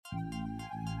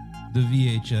The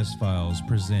VHS Files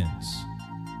presents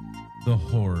the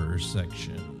horror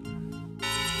section.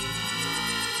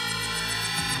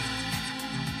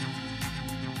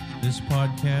 This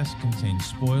podcast contains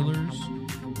spoilers,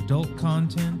 adult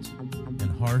content,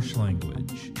 and harsh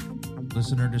language.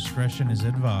 Listener discretion is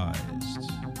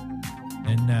advised.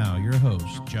 And now, your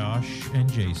hosts, Josh and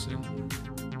Jason.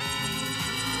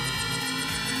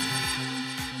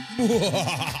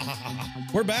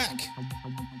 We're back.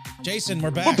 Jason, we're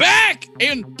back. We're back!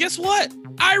 And guess what?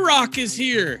 iRock is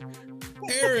here.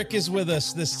 Eric is with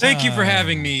us this time. Thank you for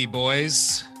having me,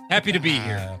 boys. Happy to be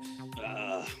here.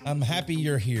 I'm happy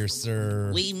you're here,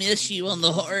 sir. We miss you on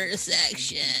the horror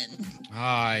section.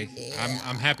 I'm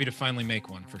happy to finally make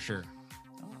one, for sure.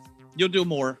 You'll do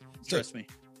more. Trust me.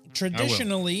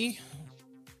 Traditionally,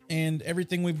 and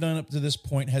everything we've done up to this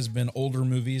point has been older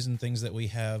movies and things that we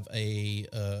have a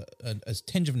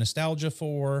tinge of nostalgia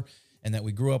for and that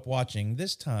we grew up watching.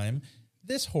 This time,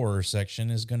 this horror section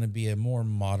is going to be a more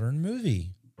modern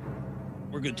movie.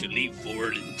 We're going to leap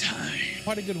forward in time.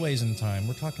 Quite a good ways in time.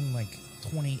 We're talking like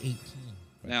 2018.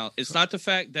 Now, it's not the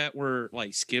fact that we're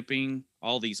like skipping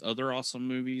all these other awesome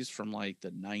movies from like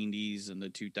the 90s and the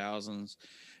 2000s.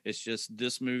 It's just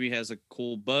this movie has a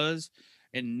cool buzz,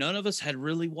 and none of us had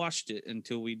really watched it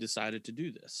until we decided to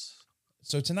do this.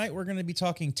 So tonight we're going to be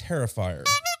talking Terrifier.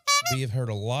 We have heard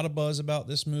a lot of buzz about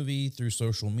this movie through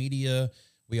social media.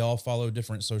 We all follow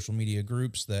different social media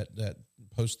groups that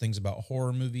post things about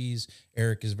horror movies.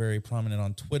 Eric is very prominent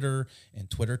on Twitter, and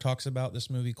Twitter talks about this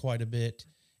movie quite a bit.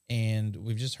 And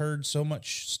we've just heard so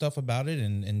much stuff about it,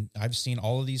 and I've seen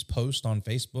all of these posts on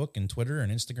Facebook and Twitter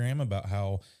and Instagram about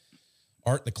how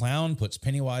Art the Clown puts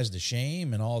Pennywise to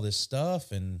shame and all this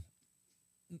stuff. And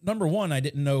number one, I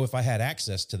didn't know if I had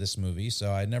access to this movie,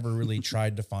 so I never really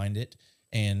tried to find it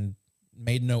and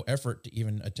made no effort to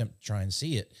even attempt to try and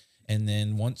see it. And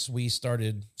then once we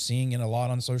started seeing it a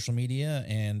lot on social media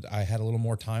and I had a little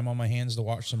more time on my hands to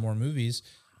watch some more movies,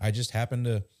 I just happened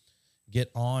to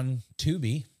get on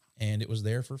Tubi and it was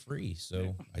there for free.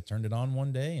 So I turned it on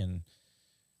one day, and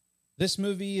this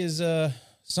movie is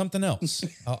something else.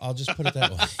 I'll just put it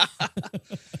that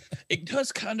way. It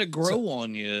does kind of grow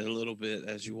on you a little bit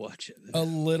as you watch it. A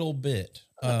little bit.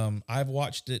 I've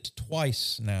watched it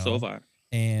twice now. So have I.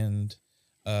 And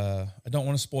I don't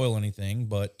want to spoil anything,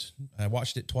 but I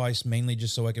watched it twice, mainly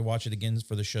just so I could watch it again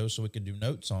for the show so we could do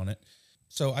notes on it.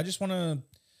 So I just want to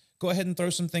go ahead and throw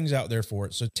some things out there for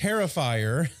it. So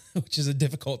Terrifier, which is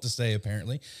difficult to say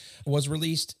apparently, was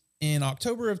released in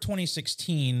October of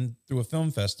 2016 through a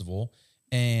film festival,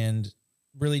 and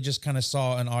really just kind of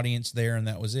saw an audience there, and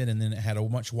that was it. And then it had a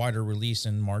much wider release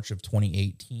in March of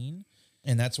 2018.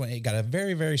 And that's when it got a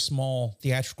very, very small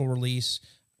theatrical release.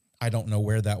 I don't know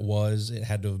where that was. It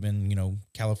had to have been,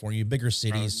 California, bigger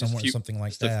cities, something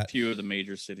like that. A few of the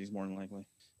major cities, more than likely.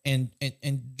 And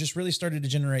just really started to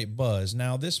generate buzz.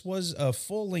 Now, this was a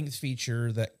full-length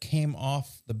feature that came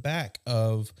off the back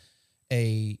of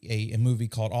a movie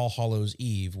called All Hallows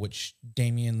Eve, which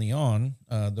Damien Leone,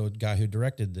 the guy who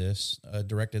directed this,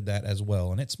 directed that as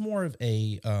well. And it's more of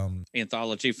a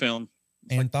anthology film.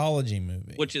 Anthology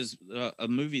movie. Which is a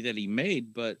movie that he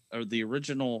made, but the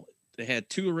original... They had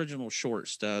two original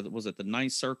shorts. Was it The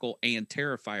Ninth Circle and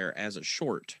Terrifier as a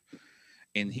short?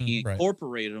 And he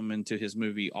incorporated them into his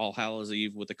movie All Hallows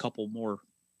Eve with a couple more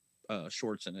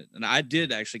shorts in it. And I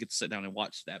did actually get to sit down and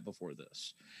watch that before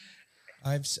this.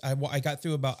 I got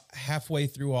through about halfway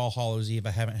through All Hallows Eve.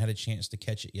 I haven't had a chance to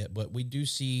catch it yet, but we do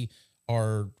see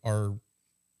our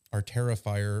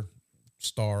Terrifier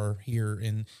star here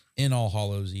in All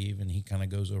Hallows Eve, and he kind of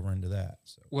goes over into that.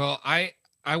 So. Well,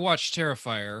 I watched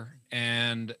Terrifier,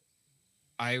 and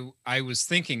I was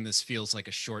thinking this feels like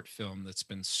a short film that's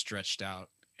been stretched out.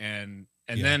 And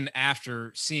then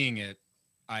after seeing it,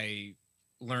 I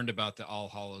learned about the All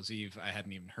Hallows Eve. I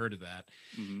hadn't even heard of that.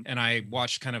 Mm-hmm. And I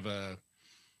watched kind of a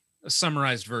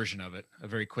summarized version of it, a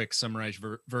very quick summarized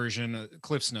version,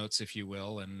 Cliff's Notes, if you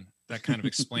will. And that kind of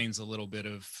explains a little bit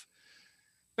of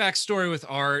backstory with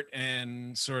Art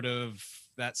and sort of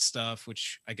that stuff,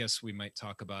 which I guess we might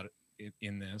talk about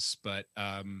in this, but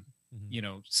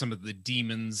some of the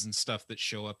demons and stuff that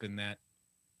show up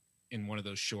in one of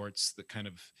those shorts that kind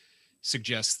of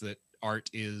suggests that Art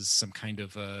is some kind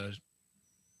of a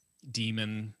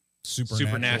demon,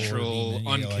 supernatural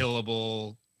demon,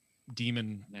 unkillable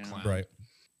demon clown. Right.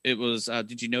 It was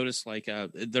did you notice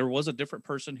there was a different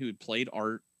person who had played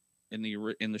Art in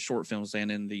the short films and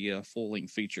in the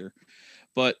full-length feature,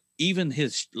 but even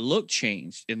his look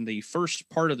changed in the first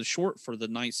part of the short for The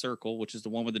Ninth Circle, which is the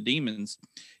one with the demons.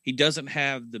 He doesn't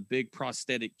have the big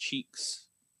prosthetic cheeks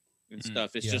and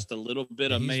stuff. It's just a little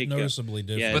bit of he's makeup. Noticeably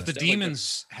different. Yeah, but the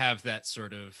demons have that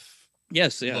sort of they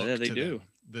do.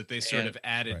 That they sort of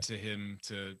added to him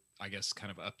to, I guess,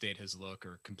 kind of update his look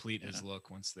or complete his look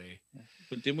once they. Yeah.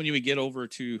 But then when you would get over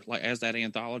to, like, as that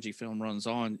anthology film runs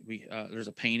on, there's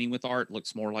a painting with art,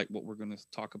 looks more like what we're going to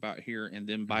talk about here. And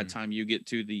then by the time you get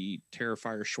to the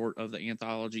Terrifier short of the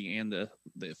anthology and the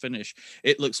finish,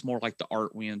 it looks more like the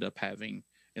art we end up having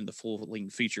in the full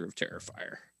length feature of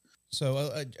Terrifier.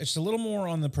 So just a little more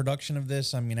on the production of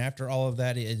this. I mean, after all of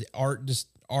that,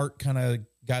 art kind of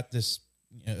got this.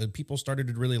 People started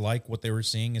to really like what they were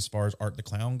seeing as far as Art the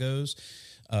Clown goes.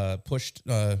 Pushed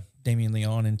Damien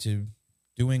Leone into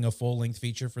doing a full length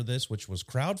feature for this, which was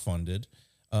crowdfunded.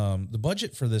 The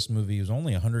budget for this movie was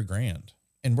only $100,000,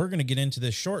 and we're going to get into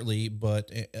this shortly. But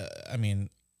I mean,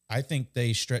 I think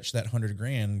they stretched that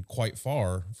 $100,000 quite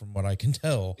far, from what I can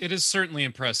tell. It is certainly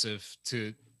impressive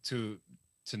to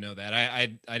know that.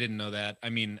 I didn't know that. I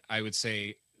mean, I would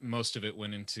say most of it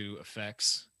went into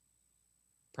effects,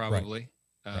 probably. Right.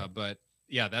 But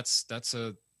yeah, that's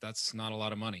not a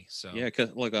lot of money. So yeah,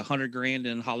 because like $100,000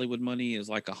 in Hollywood money is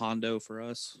like a Hondo for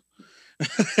us.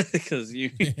 Because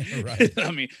right.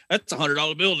 I mean, that's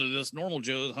 $100 bill to this normal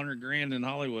Joe. $100,000 in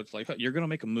Hollywood. It's like, you're gonna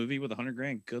make a movie with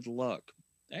 $100,000. Good luck.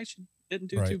 Actually, didn't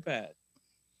do too bad.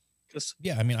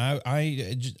 Yeah, I mean,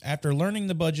 I after learning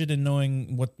the budget and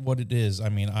knowing what it is, I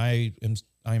mean,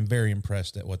 I'm very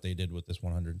impressed at what they did with this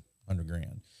 $100,000.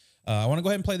 I want to go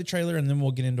ahead and play the trailer, and then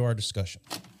we'll get into our discussion.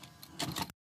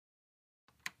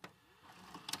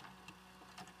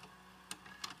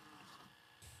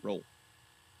 Roll.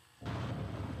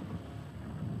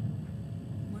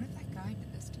 What if that guy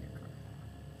did this to your car?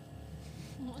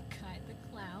 What guy? The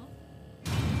clown?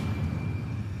 Do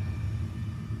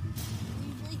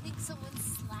you really think someone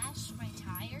slashed my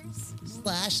tires?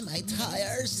 Slash my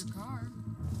tires? Your car.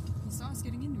 You saw us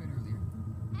getting into it earlier.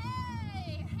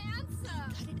 Hey,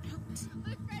 handsome! Cut it out.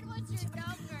 My friend wants your number.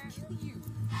 You.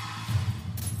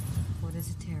 What is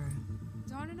it, Tara?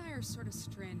 Dawn and I are sort of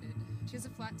stranded. She has a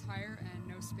flat tire and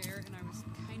no spare, and I was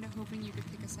kind of hoping you could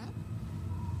pick us up.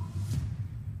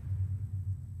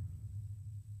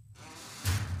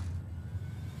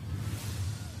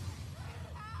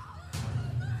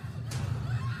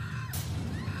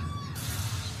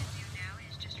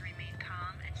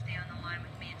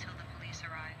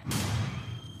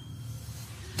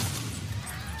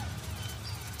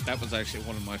 That was actually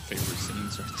one of my favorite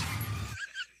scenes right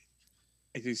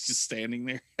there. He's just standing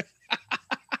there.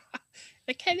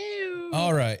 Like, hello.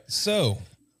 All right. So,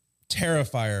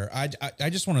 Terrifier. I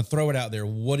just want to throw it out there.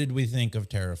 What did we think of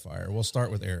Terrifier? We'll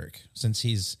start with Eric, since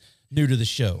he's new to the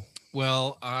show.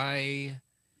 Well, I'm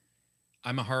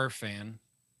a horror fan,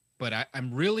 but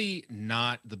I'm really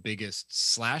not the biggest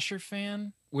slasher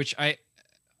fan, which I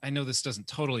know this doesn't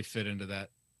totally fit into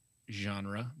that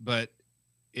genre, but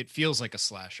it feels like a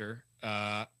slasher.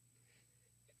 I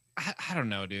don't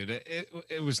know, dude.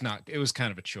 It was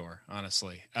kind of a chore,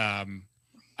 honestly.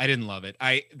 I didn't love it.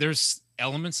 There's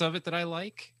elements of it that I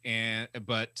like,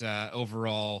 but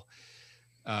overall,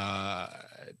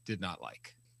 did not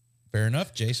like. Fair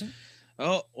enough, Jason.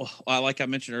 Oh, well, like I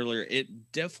mentioned earlier,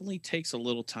 it definitely takes a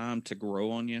little time to grow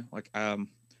on you. Like,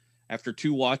 after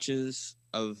 2 watches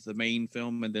of the main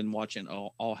film and then watching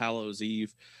All Hallows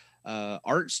Eve,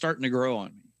 art's starting to grow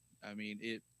on me. I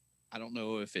mean, I don't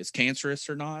know if it's cancerous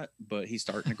or not, but he's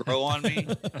starting to grow on me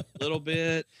a little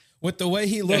bit. With the way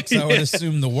he looks, I would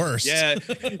assume the worst. Yeah,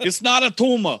 it's not a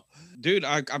tumor. Dude,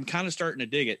 I'm kind of starting to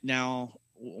dig it. Now,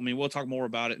 I mean, we'll talk more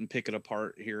about it and pick it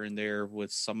apart here and there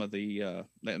with some of the,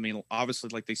 I mean, obviously,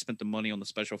 like, they spent the money on the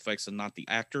special effects and not the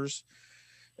actors,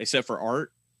 except for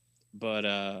art.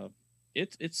 But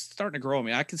it's starting to grow on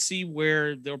me. I can see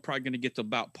where they're probably going to get to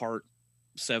about part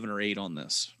 7 or 8 on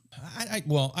this.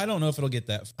 Well, I don't know if it'll get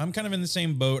that. I'm kind of in the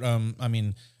same boat. I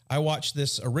mean, I watched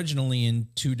this originally in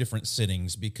 2 different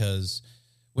sittings, because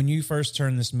when you first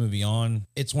turn this movie on,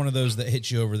 it's one of those that hits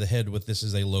you over the head with, this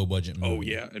is a low budget movie. Oh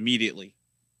yeah, immediately.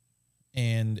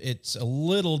 And it's a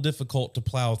little difficult to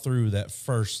plow through that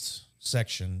first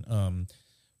section.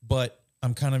 But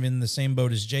I'm kind of in the same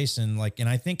boat as Jason. Like, and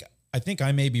I think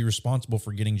I may be responsible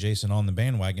for getting Jason on the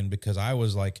bandwagon, because I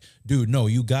was like, dude, no,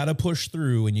 you got to push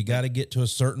through and you got to get to a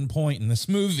certain point in this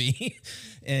movie.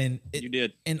 And you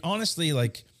did. And honestly,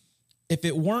 like, if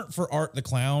it weren't for Art the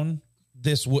Clown,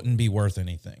 this wouldn't be worth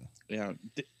anything. Yeah.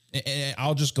 And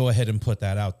I'll just go ahead and put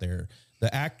that out there.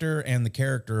 The actor and the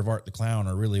character of Art the Clown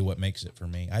are really what makes it for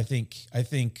me. I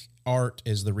think Art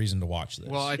is the reason to watch this.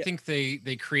 Well, I think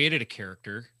they created a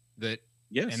character that,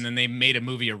 yes, and then they made a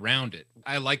movie around it.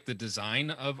 I like the design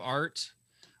of Art.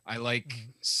 I like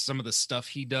some of the stuff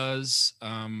he does.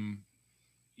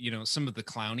 some of the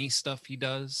clowny stuff he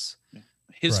does.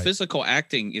 His physical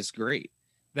acting is great.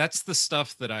 That's the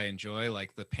stuff that I enjoy,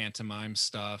 like the pantomime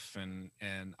stuff, and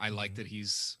I like that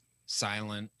he's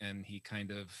silent and he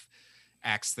kind of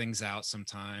acts things out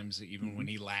sometimes. Even when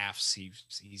he laughs,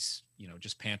 he's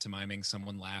just pantomiming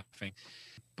someone laughing.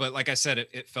 But like I said,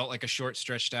 it felt like a short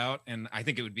stretched out, and I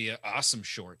think it would be an awesome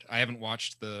short. I haven't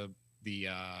watched the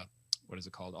what is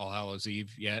it called, All Hallows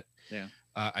Eve yet. Yeah,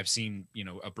 I've seen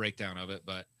a breakdown of it,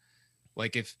 but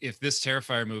like if this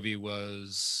Terrifier movie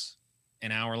was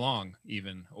an hour long,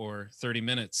 even, or 30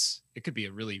 minutes, it could be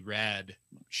a really rad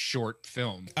short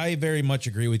film. I very much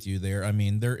agree with you there. I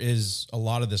mean, there is a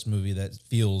lot of this movie that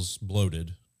feels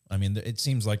bloated. I mean, it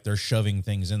seems like they're shoving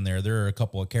things in there. There are a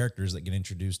couple of characters that get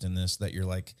introduced in this that you're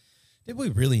like, did we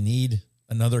really need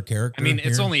another character? I mean,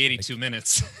 it's only 82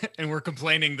 minutes, and we're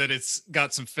complaining that it's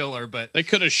got some filler, but they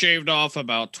could have shaved off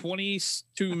about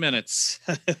 22 minutes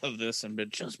of this and been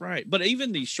just right. But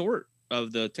even the short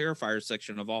of the Terrifier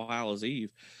section of All Hallows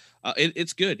Eve,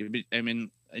 it's good. I mean,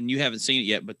 and you haven't seen it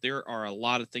yet, but there are a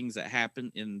lot of things that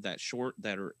happen in that short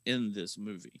that are in this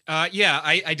movie. Yeah,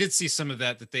 I did see some of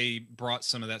that they brought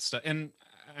some of that stuff, and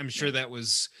I'm sure that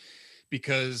was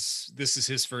because this is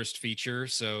his first feature,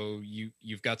 so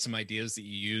you've got some ideas that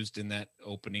you used in that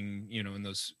opening, in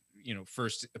those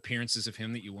first appearances of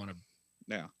him that you want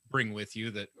to bring with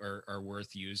you that are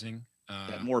worth using.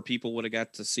 That more people would have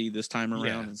got to see this time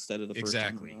around instead of the first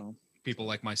time around. People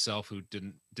like myself who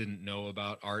didn't know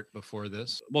about Art before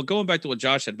this. Well, going back to what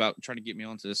Josh said about trying to get me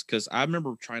onto this, because I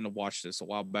remember trying to watch this a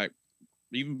while back,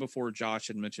 even before Josh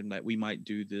had mentioned that we might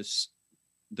do this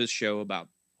show about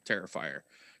Terrifier,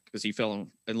 because he fell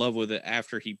in love with it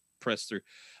after he pressed through.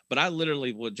 But I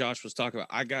literally, what Josh was talking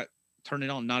about, I got turned it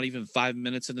on not even 5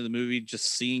 minutes into the movie,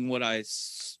 just seeing what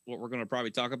we're going to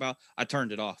probably talk about. I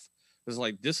turned it off. It was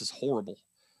like, this is horrible.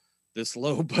 This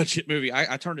low budget movie.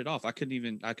 I turned it off. I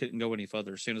couldn't go any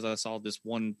further as soon as I saw this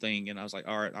one thing, and I was like,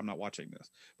 all right, I'm not watching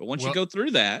this. But once you go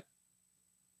through that,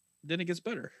 then it gets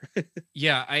better.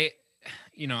 Yeah.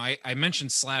 I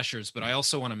mentioned slashers, but I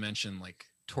also want to mention like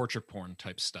torture porn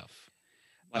type stuff.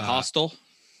 Like Hostel.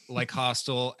 Like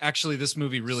Hostel. Actually, this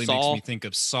movie really makes me think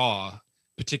of Saw,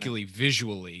 particularly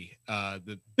visually.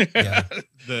 The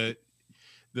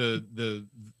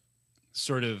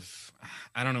sort of,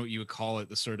 I don't know what you would call it,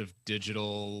 the sort of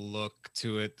digital look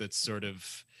to it that's sort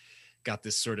of got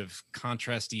this sort of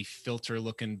contrasty filter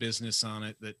looking business on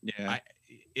it that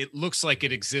it looks like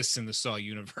it exists in the Saw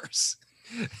universe.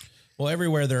 Well,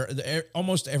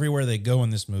 almost everywhere they go in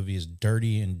this movie is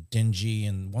dirty and dingy.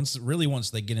 And once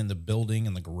they get in the building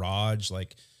and the garage,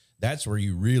 like that's where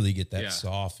you really get that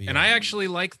Saw feel. And I actually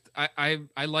liked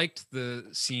the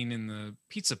scene in the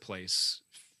pizza place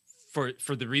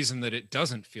for the reason that it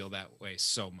doesn't feel that way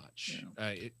so much.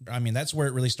 I mean, that's where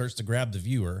it really starts to grab the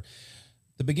viewer.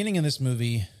 The beginning of this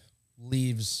movie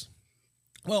leaves,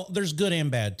 well, there's good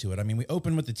and bad to it. I mean, we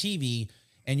open with the TV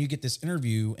and you get this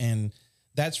interview, and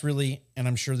that's really, and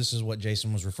I'm sure this is what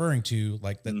Jason was referring to,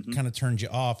 like that kind of turns you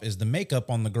off, is the makeup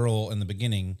on the girl in the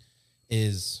beginning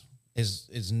is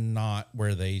not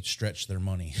where they stretch their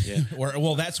money. Yeah.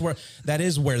 that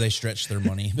is where they stretch their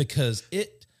money, because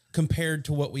it, compared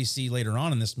to what we see later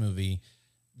on in this movie,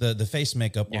 the face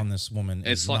makeup on this woman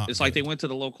it's like they went to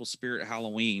the local Spirit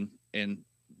Halloween and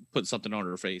put something on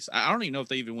her face. I don't even know if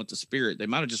they even went to Spirit. They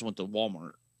might have just went to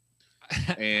Walmart.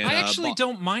 And I actually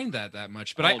don't mind that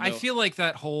much, but I feel like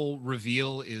that whole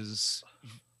reveal is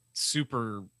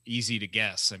super easy to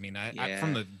guess. I mean, I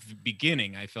from the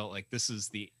beginning, I felt like this is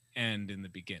the end in the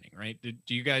beginning, right?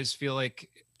 Do you guys feel like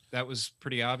that was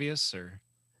pretty obvious, or?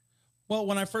 Well,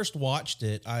 when I first watched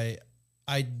it, I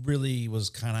really was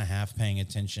kind of half paying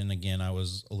attention. Again, I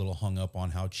was a little hung up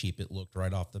on how cheap it looked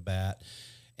right off the bat,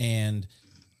 and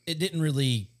it didn't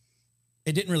really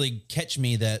catch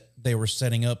me that they were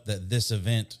setting up that this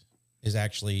event is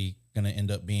actually going to end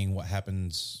up being what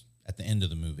happens at the end of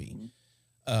the movie.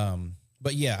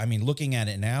 But yeah, I mean, looking at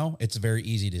it now, it's very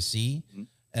easy to see.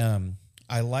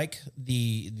 I like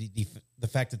the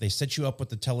fact that they set you up with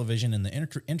the television and the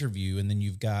interview, and then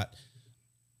you've got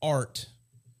Art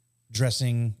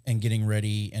dressing and getting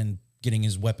ready and getting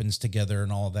his weapons together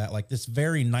and all of that. Like this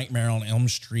very Nightmare on Elm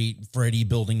Street, Freddy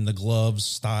building the gloves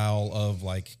style of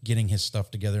like getting his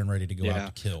stuff together and ready to go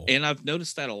out to kill. And I've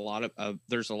noticed that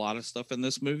there's a lot of stuff in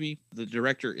this movie. The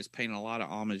director is paying a lot of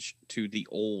homage to the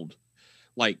old,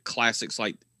 like classics,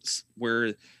 like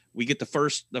where we get the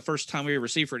first time we ever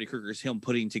see Freddy Krueger is him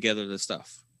putting together the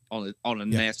stuff on a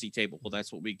nasty table. Well,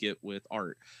 that's what we get with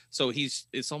Art. So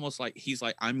it's almost like he's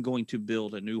like, I'm going to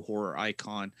build a new horror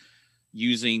icon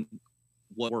using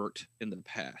what worked in the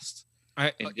past.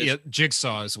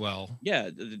 Jigsaw as well. Yeah,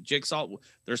 the Jigsaw.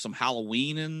 There's some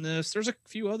Halloween in this. There's a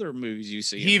few other movies you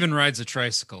see. He even rides a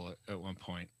tricycle at one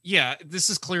point. Yeah, this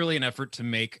is clearly an effort to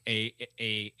make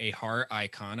a horror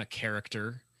icon, a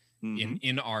character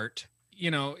in art.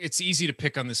 You know, it's easy to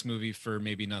pick on this movie for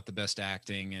maybe not the best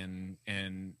acting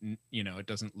and you know, it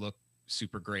doesn't look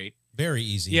super great. Very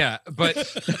easy. Yeah, but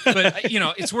you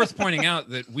know, it's worth pointing out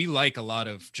that we like a lot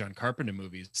of John Carpenter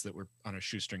movies that were on a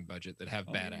shoestring budget that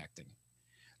have bad acting.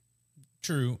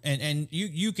 True, and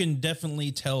you can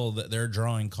definitely tell that they're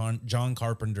drawing John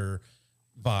Carpenter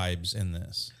vibes in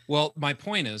this. Well, my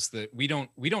point is that we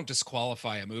don't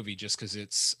disqualify a movie just because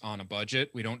it's on a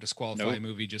budget. We don't disqualify a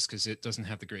movie just because it doesn't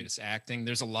have the greatest acting.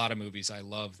 There's a lot of movies I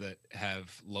love that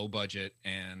have low budget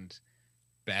and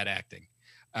bad acting.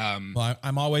 Well,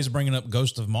 I'm always bringing up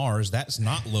Ghost of Mars. That's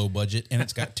not low budget, and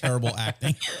it's got terrible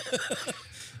acting.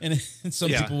 And some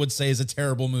people would say is a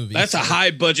terrible movie. That's a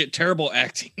high budget, terrible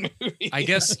acting movie. I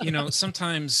guess, you know,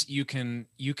 sometimes you can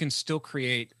still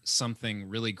create something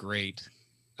really great,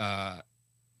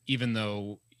 even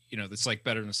though, you know, it's like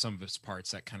better than the sum of its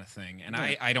parts, that kind of thing. And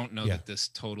I don't know that this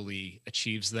totally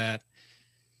achieves that.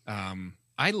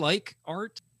 I like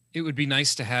art. It would be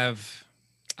nice to have,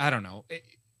 I don't know,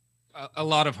 a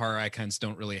lot of horror icons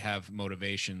don't really have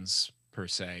motivations per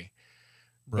se.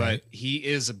 Right. But he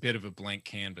is a bit of a blank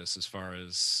canvas as far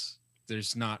as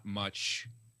there's not much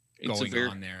going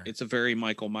on there. It's a very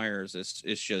Michael Myers.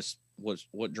 It's just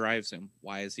what drives him.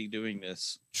 Why is he doing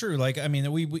this? True. Like, I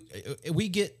mean, we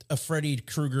get a Freddy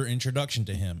Krueger introduction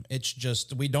to him. It's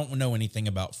just, we don't know anything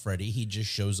about Freddy. He just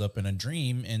shows up in a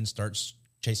dream and starts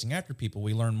chasing after people.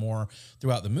 We learn more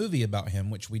throughout the movie about him,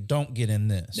 which we don't get in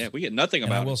this. Yeah, we get nothing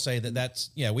about I will say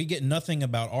we get nothing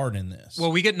about art in this.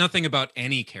 Well, we get nothing about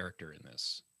any character in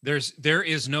this. There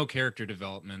is no character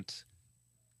development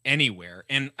anywhere.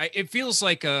 And it feels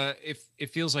like a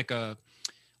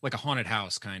haunted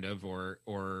house kind of,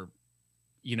 or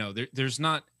you know, there's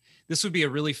not, this would be a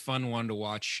really fun one to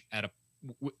watch at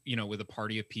with a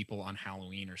party of people on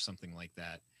Halloween or something like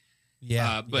that.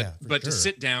 Yeah. But to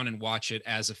sit down and watch it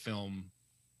as a film,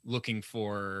 looking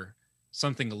for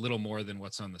something a little more than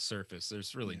what's on the surface,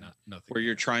 there's really nothing. Where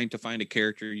you're trying to find a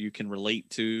character you can relate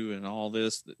to and all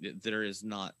this, there is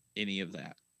not any of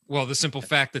that. Well, the simple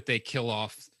fact that they kill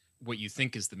off what you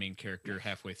think is the main character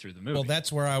halfway through the movie. Well,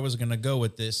 that's where I was going to go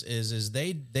with this. Is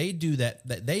they do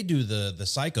that they do the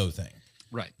psycho thing.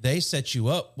 Right. They set you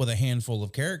up with a handful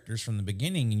of characters from the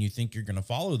beginning, and you think you're going to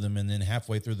follow them, and then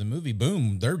halfway through the movie,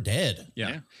 boom, they're dead.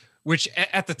 Yeah. Which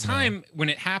at the time when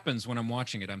it happens, when I'm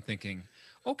watching it, I'm thinking,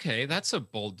 okay, that's a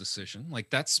bold decision. Like,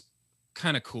 that's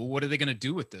kind of cool. What are they going to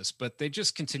do with this? But they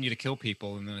just continue to kill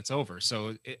people, and then it's over.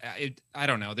 So I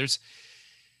don't know.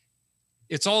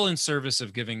 It's all in service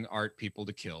of giving art people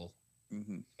to kill.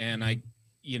 Mm-hmm. And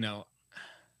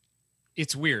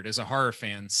it's weird as a horror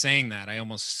fan saying that. I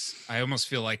almost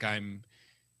feel like I'm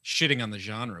shitting on the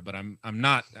genre, but I'm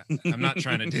not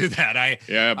trying to do that.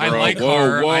 Bro. I like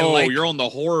horror. Whoa, you're on the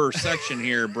horror section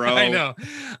here, bro. I know.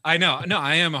 No,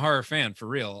 I am a horror fan for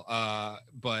real.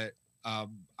 But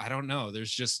I don't know.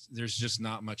 There's just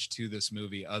not much to this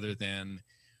movie other than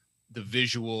the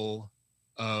visual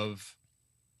of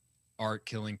art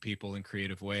killing people in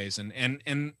creative ways,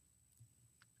 and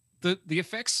the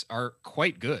effects are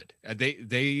quite good.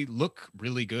 They look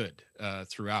really good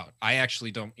throughout. I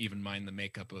actually don't even mind the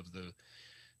makeup of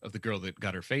the girl that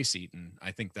got her face eaten.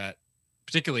 I think that,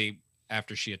 particularly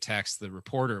after she attacks the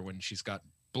reporter, when she's got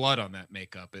blood on that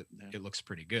makeup, it looks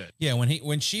pretty good. Yeah,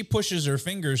 when she pushes her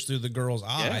fingers through the girl's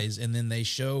eyes, and then they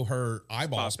show her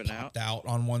eyeballs popped out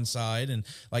on one side, and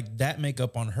like that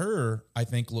makeup on her, I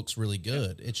think looks really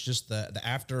good. Yeah. It's just the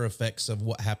after effects of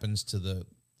what happens to the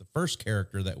first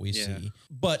character that we see.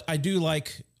 But I do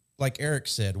like Eric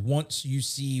said, once you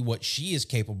see what she is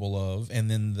capable of, and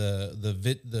then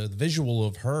the visual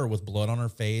of her with blood on her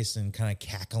face and kind of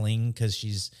cackling because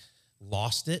she's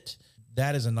lost it,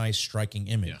 that is a nice striking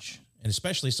image, and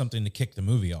especially something to kick the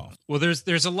movie off. Well,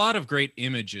 there's a lot of great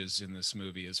images in this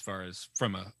movie as far as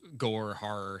from a gore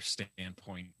horror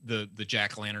standpoint. The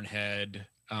jack-o'-lantern head,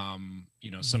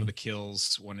 some of the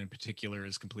kills, one in particular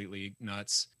is completely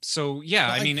nuts. So yeah,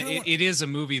 I mean, it is a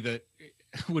movie that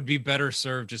would be better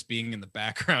served just being in the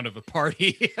background of a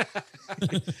party.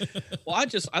 Well,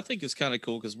 I think it's kind of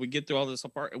cool because we get through all this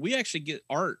apart. We actually get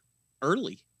art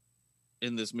early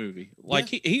in this movie. Like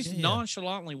he's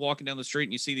nonchalantly walking down the street,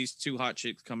 and you see these two hot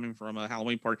chicks coming from a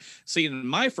Halloween party. See, in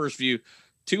my first view,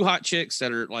 two hot chicks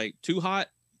that are like too hot.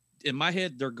 In my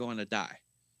head, they're going to die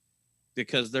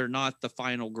because they're not the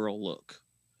final girl look,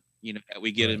 that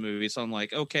we get in movies. So I'm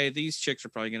like, okay, these chicks are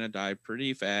probably going to die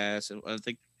pretty fast. And I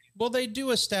think, Well, they do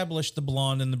establish the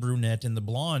blonde and the brunette, and the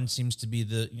blonde seems to be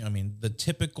the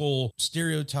typical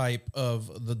stereotype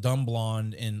of the dumb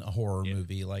blonde in a horror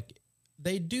movie. Like,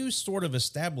 they do sort of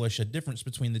establish a difference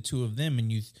between the two of them,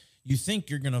 and you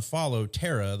think you're going to follow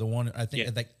Tara, the one I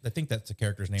think that's the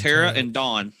character's name. Tara and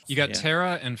Dawn. You got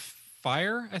Tara and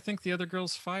Fire. I think the other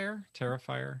girl's Fire.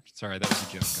 Terrifier. Sorry, that was a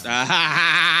joke.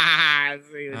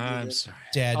 I'm sorry.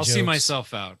 I'll see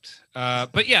myself out.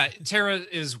 But yeah, Tara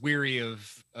is weary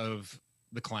of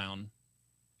the clown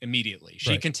immediately.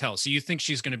 She can tell. So you think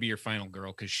she's going to be your final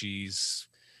girl because she's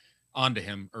onto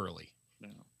him early. No.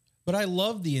 But I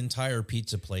love the entire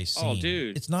pizza place scene. Oh,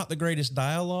 dude. It's not the greatest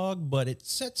dialogue, but it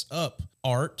sets up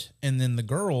Art and then the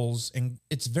girls, and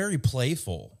it's very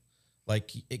playful.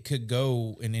 Like, it could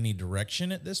go in any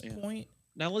direction at this point.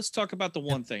 Now let's talk about the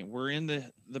one thing. We're in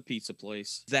the pizza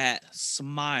place. That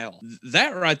smile,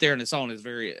 that right there in its own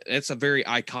it's a very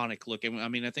iconic look. And I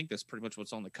mean, I think that's pretty much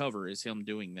what's on the cover is him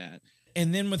doing that.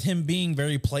 And then with him being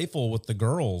very playful with the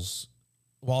girls,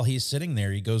 while he's sitting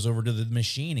there, he goes over to the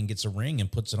machine and gets a ring and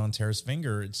puts it on Tara's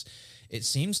finger. It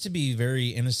seems to be very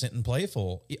innocent and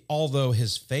playful, although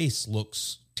his face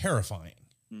looks terrifying.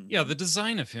 Yeah, the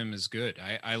design of him is good.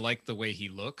 I like the way he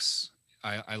looks.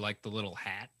 I like the little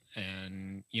hat.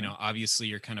 And, obviously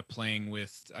you're kind of playing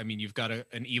with, you've got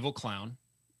an evil clown.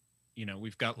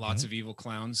 We've got lots of evil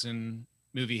clowns in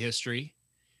movie history.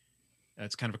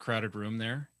 That's kind of a crowded room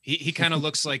there. He kind of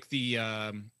looks like the,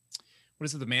 what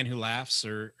is it? The Man Who Laughs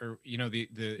or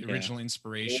the original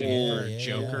inspiration for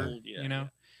Joker,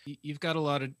 You've got a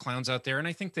lot of clowns out there, and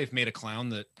I think they've made a clown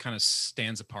that kind of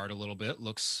stands apart a little bit,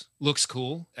 looks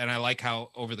cool. And I like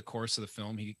how over the course of the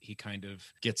film, he kind of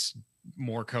gets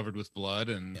more covered with blood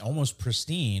and almost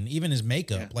pristine. Even his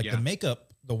makeup, the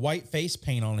makeup, the white face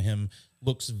paint on him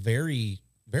looks very,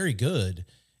 very good.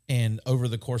 And over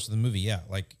the course of the movie,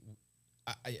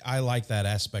 I like that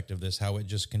aspect of this, how it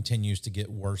just continues to get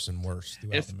worse and worse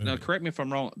throughout the movie. Now, correct me if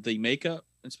I'm wrong. The makeup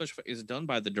and special effects is done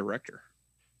by the director.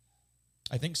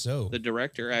 I think so. The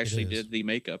director actually did the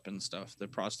makeup and stuff, the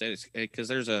prosthetics, because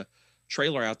there's a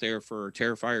trailer out there for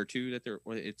Terrifier 2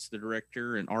 it's the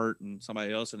director and Art and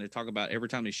somebody else, and they talk about every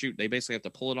time they shoot, they basically have to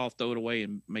pull it off, throw it away,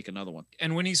 and make another one.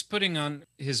 And when he's putting on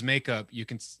his makeup, you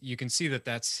can see that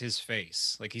that's his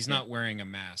face. Like, he's not wearing a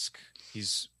mask.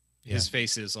 His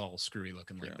face is all screwy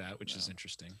looking like that, which is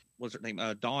interesting. What's her name?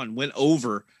 Dawn went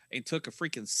over and took a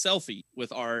freaking selfie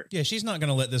with Art. Yeah, she's not going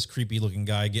to let this creepy looking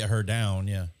guy get her down.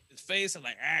 Yeah. Face and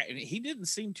and he didn't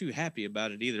seem too happy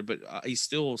about it either, but he's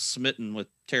still smitten with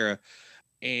Tara.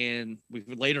 And we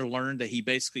later learned that he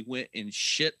basically went and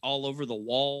shit all over the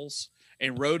walls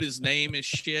and wrote his name and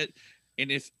shit.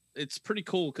 And if it's pretty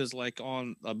cool because like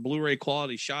on a Blu-ray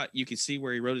quality shot, you can see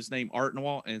where he wrote his name Art on the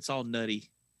wall, and it's all nutty.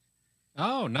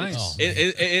 Oh, nice.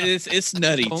 It's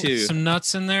nutty too. Some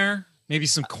nuts in there, maybe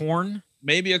some corn.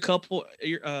 Maybe a couple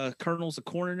kernels of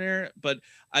corn in there, but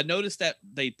I noticed that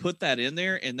they put that in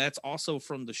there, and that's also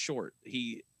from the short.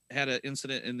 He had an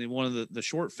incident in one of the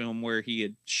short film where he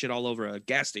had shit all over a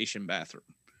gas station bathroom.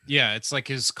 Yeah, it's like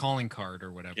his calling card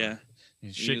or whatever. Yeah.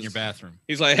 He's shit in your bathroom.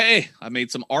 He's like, hey, I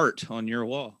made some art on your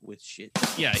wall with shit.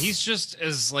 Yeah, he's just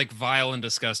as like vile and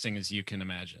disgusting as you can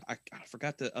imagine. I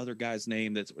forgot the other guy's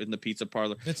name that's in the pizza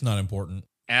parlor. It's not important.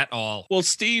 At all. Well,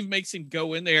 Steve makes him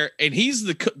go in there, and he's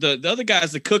the other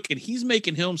guy's the cook, and he's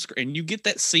making him, and you get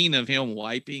that scene of him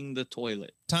wiping the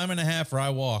toilet. Time and a half where I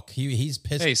walk. He's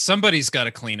pissed. Hey, somebody's got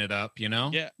to clean it up,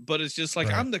 Yeah, but it's just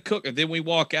like, I'm the cook, and then we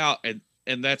walk out, and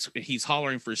he's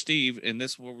hollering for Steve, and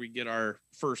this is where we get our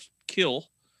first kill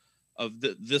of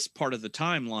this part of the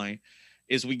timeline,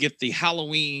 is we get the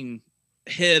Halloween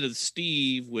head of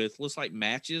Steve with looks like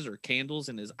matches or candles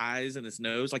in his eyes and his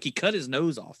nose. Like he cut his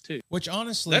nose off too. Which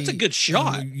honestly, that's a good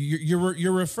shot.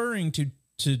 You're referring to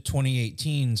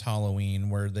 2018's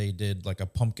Halloween where they did like a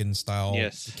pumpkin style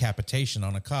decapitation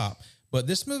on a cop. But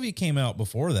this movie came out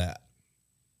before that.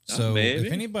 So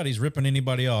if anybody's ripping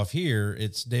anybody off here,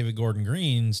 it's David Gordon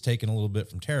Green's taking a little bit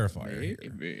from Terrifier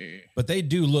here. But they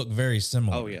do look very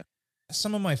similar. Oh yeah.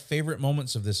 Some of my favorite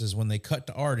moments of this is when they cut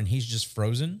to Art and he's just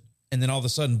frozen. And then all of a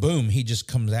sudden, boom, he just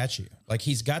comes at you. Like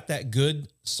he's got that good,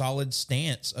 solid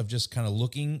stance of just kind of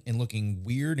looking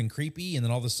weird and creepy. And then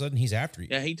all of a sudden he's after you.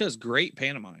 Yeah, he does great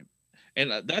pantomime.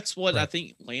 And that's what I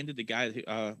think landed the guy who,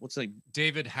 what's his name?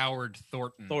 David Howard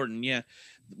Thornton. Thornton, yeah.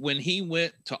 When he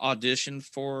went to audition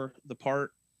for the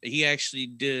part, he actually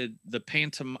did the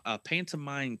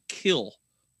pantomime kill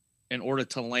in order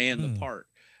to land the part.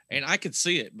 And I could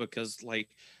see it because like,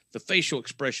 the facial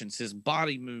expressions, his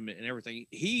body movement and everything,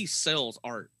 he sells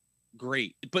Art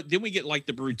great. But then we get like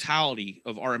the brutality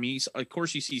of Art. I mean, of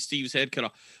course you see Steve's head cut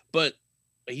off, but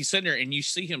he's sitting there and you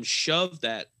see him shove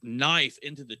that knife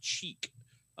into the cheek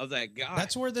of that guy.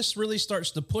 That's where this really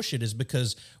starts to push it, is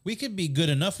because we could be good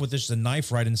enough with just a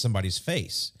knife right in somebody's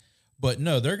face. But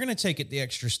no, they're going to take it the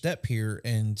extra step here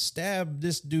and stab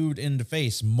this dude in the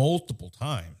face multiple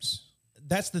times.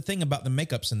 That's the thing about the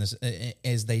makeups in this,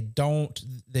 is they've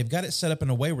got it set up in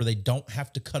a way where they don't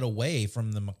have to cut away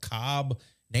from the macabre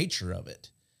nature of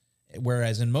it.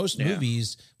 Whereas in most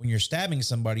movies, when you're stabbing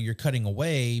somebody, you're cutting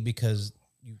away because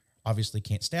you obviously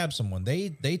can't stab someone.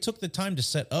 They took the time to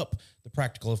set up the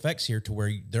practical effects here to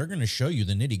where they're going to show you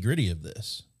the nitty gritty of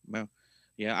this. Well,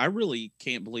 yeah, I really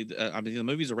can't believe that. I mean, the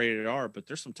movies are rated R, but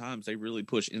there's sometimes they really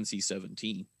push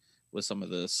NC-17 with some of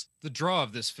this. The draw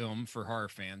of this film for horror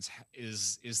fans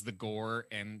is the gore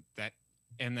and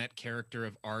that character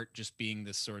of Art just being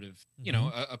this sort of, you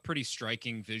know, a pretty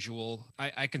striking visual.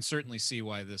 I can certainly see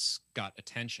why this got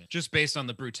attention just based on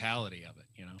the brutality of it.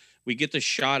 You know, we get the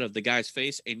shot of the guy's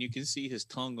face and you can see his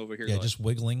tongue over here. Yeah, just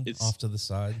wiggling off to the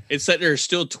side. It's sitting there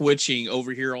still twitching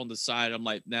over here on the side. I'm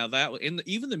like, now that, and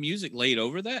even the music laid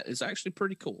over that is actually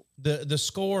pretty cool. The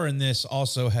score in this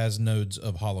also has nodes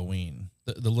of Halloween.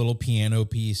 The little piano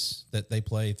piece that they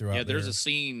play throughout. Yeah, there's a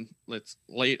scene that's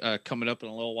late coming up in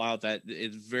a little while that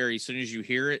is very, as soon as you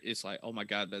hear it, it's like, oh my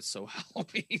God, that's so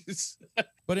Halloween.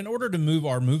 But in order to move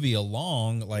our movie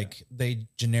along, like they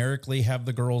generically have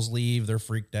the girls leave, they're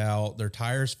freaked out, their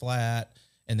tire's flat,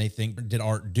 and they think, did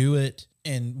Art do it?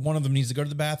 And one of them needs to go to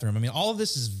the bathroom. I mean, all of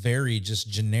this is very just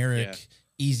generic,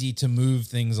 easy to move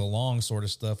things along sort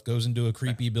of stuff. Goes into a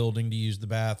creepy building to use the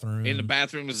bathroom. And the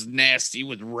bathroom is nasty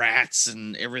with rats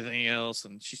and everything else.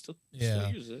 And she still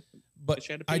uses it. But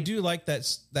I do like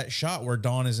that shot where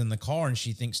Dawn is in the car and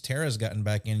she thinks Tara's gotten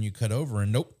back in, and you cut over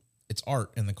and nope, it's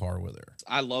Art in the car with her.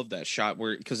 I love that shot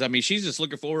where, because I mean, she's just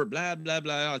looking forward, blah, blah,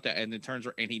 blah, and then turns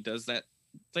her and he does that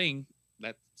thing,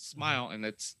 that smile, and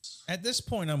it's at this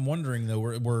point I'm wondering though,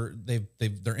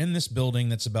 they're in this building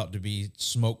that's about to be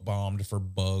smoke bombed for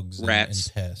bugs, rats,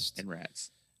 and pests and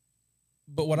rats.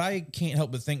 But what I can't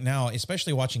help but think now,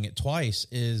 especially watching it twice,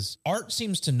 is Art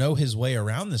seems to know his way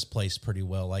around this place pretty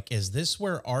well. Like, is this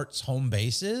where Art's home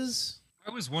base is?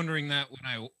 I was wondering that when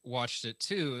I watched it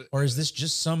too. Or is this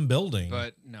just some building?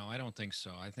 But no, I don't think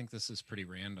so. I think this is pretty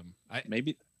random.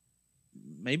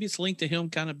 Maybe it's linked to him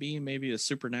kind of being maybe a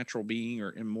supernatural being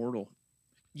or immortal.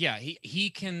 Yeah, he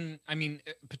can, I mean,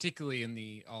 particularly in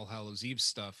the All Hallows Eve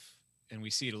stuff, and we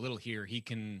see it a little here, he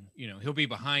can, you know, he'll be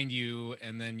behind you,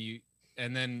 and then you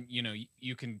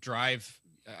can drive.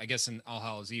 I guess in All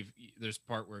Hallows Eve, there's a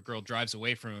part where a girl drives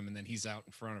away from him and then he's out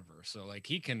in front of her. So like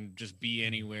he can just be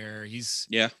anywhere. He's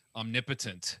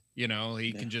omnipotent, you know,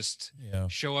 he can just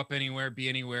show up anywhere, be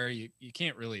anywhere. You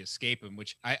can't really escape him,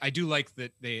 which I do like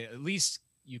that they, at least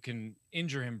you can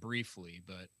injure him briefly,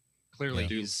 but clearly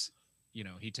he's, you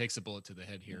know, he takes a bullet to the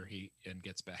head here and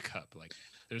gets back up. Like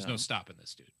there's no stopping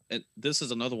this dude. And this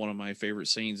is another one of my favorite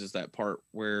scenes, is that part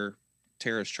where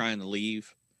Tara's trying to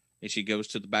leave and she goes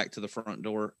back to the front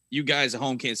door. You guys at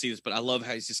home can't see this, but I love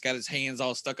how he's just got his hands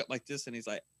all stuck up like this, and he's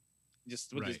like,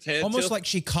 just with his head almost like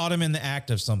she caught him in the act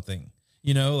of something.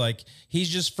 You know, like he's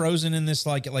just frozen in this,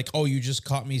 like, oh, you just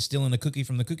caught me stealing a cookie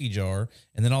from the cookie jar,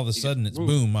 and then all of a sudden it's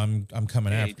boom, I'm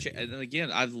coming after you. And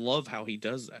again, I love how he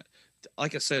does that.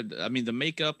 Like I said, I mean, the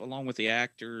makeup along with the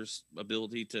actor's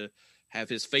ability to have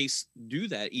his face do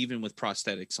that, even with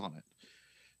prosthetics on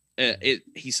it.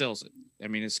 He sells it. I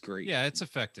mean, it's great. Yeah, it's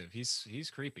effective.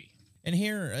 He's creepy. And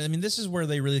here, I mean, this is where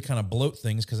they really kind of bloat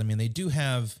things, because I mean, they do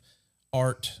have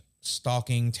Art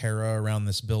stalking Tara around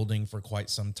this building for quite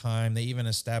some time. They even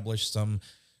established some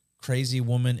crazy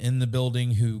woman in the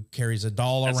building who carries a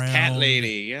doll around. Cat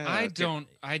lady. Yeah. I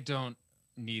don't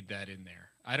need that in there.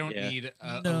 I don't need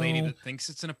a lady that thinks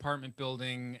it's an apartment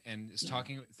building and is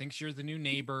thinks you're the new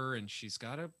neighbor, and she's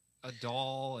got a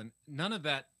doll, and none of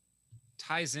that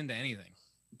ties into anything.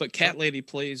 But Cat Lady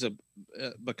plays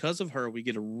because of her, we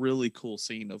get a really cool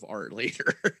scene of Art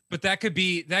later. But that could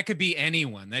be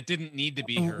anyone. That didn't need to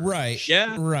be her. Right.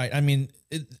 Yeah. Right. I mean,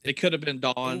 it could have been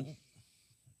Dawn.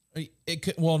 It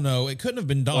could. Well, no, it couldn't have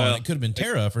been Dawn. Well, it could have been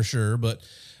Tara for sure. But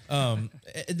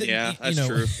yeah, that's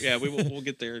true. Yeah, we'll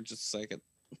get there in just a second.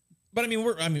 But I mean,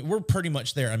 we're pretty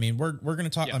much there. I mean, we're going to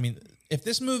talk. Yeah. I mean, if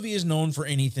this movie is known for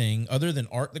anything other than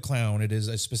Art the Clown, it is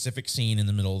a specific scene in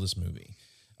the middle of this movie.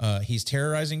 He's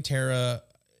terrorizing Tara.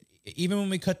 Even when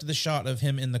we cut to the shot of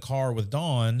him in the car with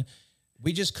Dawn,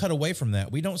 we just cut away from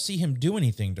that. We don't see him do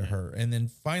anything to her. And then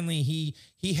finally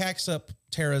he hacks up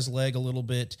Tara's leg a little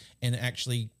bit and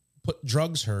actually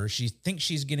drugs her. She thinks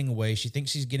she's getting away. She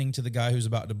thinks she's getting to the guy who's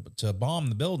about to bomb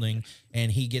the building,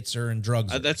 and he gets her and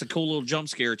drugs her. That's a cool little jump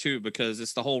scare too, because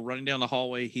it's the whole running down the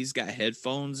hallway. He's got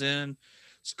headphones in,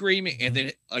 screaming, and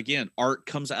then again, Art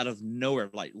comes out of nowhere,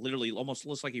 like literally almost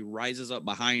looks like he rises up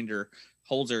behind her,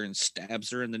 holds her, and stabs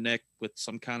her in the neck with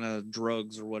some kind of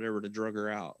drugs or whatever to drug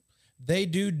her out. They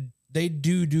do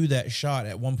that shot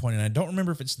at one point, and I don't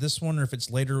remember if it's this one or if it's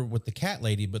later with the cat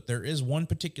lady, but there is one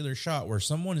particular shot where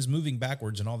someone is moving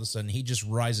backwards and all of a sudden he just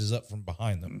rises up from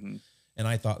behind them. And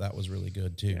I thought that was really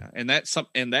good too. Yeah. And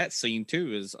that scene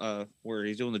too is where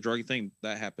he's doing the drug thing.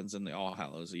 That happens in the All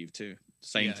Hallows Eve too.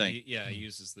 Same thing. He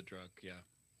uses the drug. Yeah.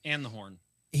 And the horn.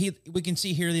 We can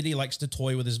see here that he likes to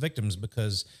toy with his victims,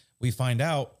 because we find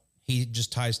out he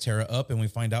just ties Tara up, and we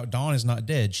find out Dawn is not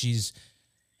dead. She's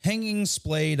hanging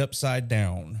splayed upside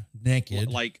down,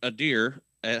 naked. Like a deer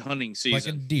at hunting season.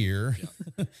 Like a deer.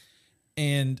 Yeah.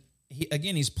 And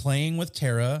he's playing with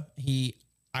Tara.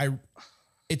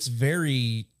 It's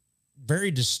very,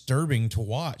 very disturbing to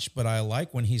watch, but I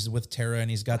like when he's with Tara and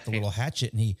he's got the little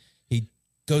hatchet and he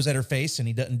goes at her face and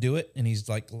he doesn't do it. And he's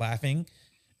like laughing.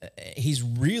 He's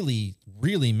really,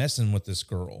 really messing with this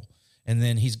girl. And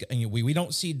then we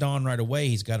don't see Dawn right away.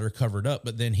 He's got her covered up,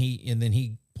 but then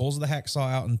he pulls the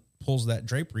hacksaw out and pulls that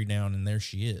drapery down, and there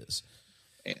she is.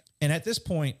 Yeah. And at this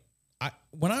point,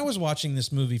 when I was watching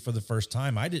this movie for the first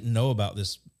time, I didn't know about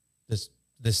this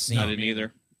scene. I didn't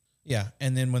either. Yeah,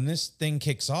 and then when this thing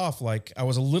kicks off, like, I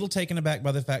was a little taken aback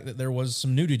by the fact that there was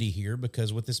some nudity here,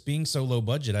 because with this being so low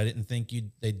budget, I didn't think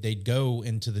they'd go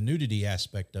into the nudity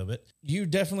aspect of it. You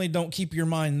definitely don't keep your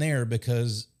mind there,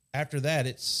 because after that,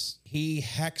 he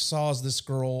hacksaws this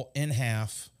girl in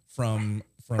half from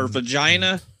her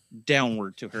vagina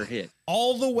downward to her head,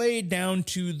 all the way down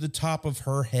to the top of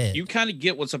her head. You kind of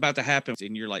get what's about to happen,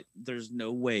 and you're like, "There's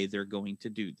no way they're going to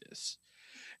do this."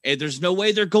 And there's no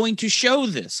way they're going to show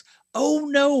this. Oh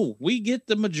no, we get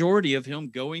the majority of him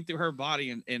going through her body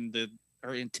and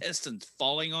her intestines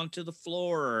falling onto the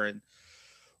floor. And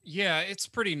yeah, it's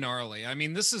pretty gnarly. I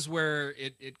mean, this is where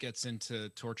it gets into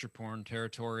torture porn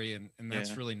territory, and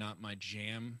that's really not my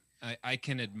jam. I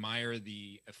can admire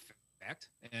the effect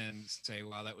and say,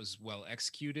 wow, that was well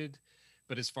executed.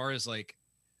 But as far as like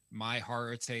my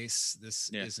horror tastes, this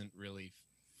isn't really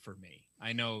for me.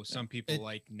 I know some people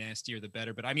like nastier the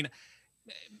better, but I mean,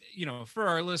 you know, for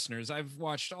our listeners, I've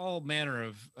watched all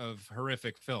manner of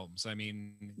horrific films. I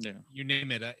mean, you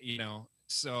name it, you know.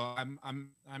 So I'm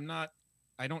not,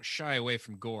 I don't shy away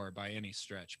from gore by any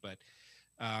stretch, but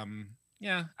I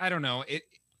don't know.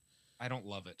 I don't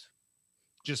love it,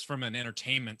 just from an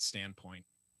entertainment standpoint.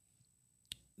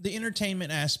 The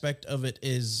entertainment aspect of it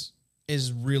is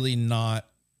really not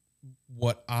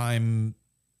what I'm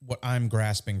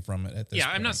grasping from it at this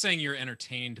point. I'm not saying you're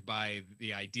entertained by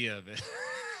the idea of it.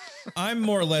 I'm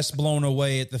more or less blown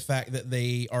away at the fact that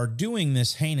they are doing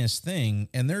this heinous thing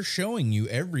and they're showing you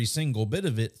every single bit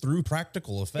of it through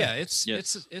practical effects. Yeah,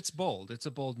 it's bold. It's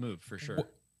a bold move for sure.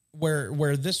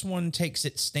 Where this one takes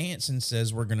its stance and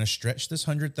says, we're going to stretch this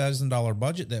 $100,000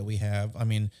 budget that we have. I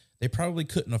mean, they probably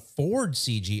couldn't afford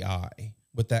CGI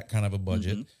with that kind of a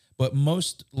budget. Mm-hmm. But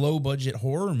most low-budget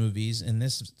horror movies in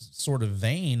this sort of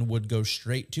vein would go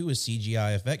straight to a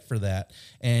CGI effect for that.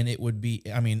 And it would be,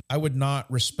 I mean, I would not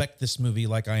respect this movie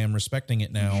like I am respecting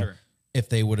it now if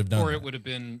they would have done Or it would have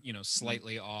been, you know,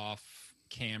 slightly off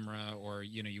camera, or,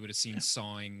 you know, you would have seen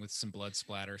sawing with some blood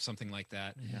splatter, something like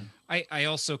that. Yeah. I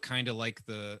also kind of like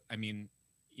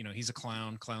you know, he's a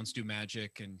clown. Clowns do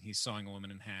magic, and he's sawing a woman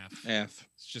in half.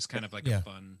 It's just kind of like a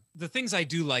fun. The things I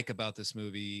do like about this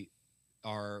movie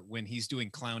are when he's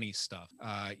doing clowny stuff,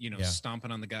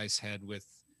 stomping on the guy's head with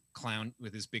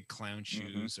his big clown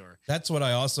shoes. Or that's what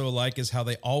I also like, is how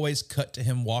they always cut to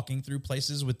him walking through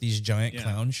places with these giant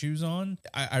clown shoes on.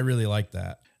 I really like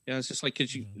that. Yeah, it's just like,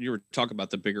 because you were talking about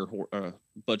the bigger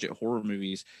budget horror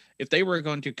movies. If they were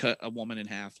going to cut a woman in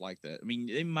half like that, I mean,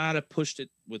 they might have pushed it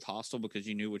with Hostel because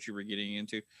you knew what you were getting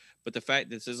into. But the fact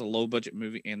this is a low budget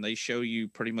movie and they show you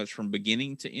pretty much from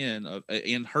beginning to end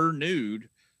in her nude,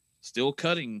 still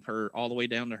cutting her all the way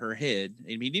down to her head,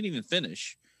 and he didn't even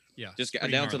finish. Yeah, just got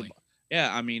down gnarly.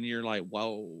 I mean, you're like,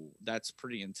 whoa, that's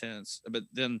pretty intense. But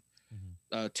then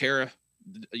Tara,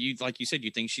 like you said,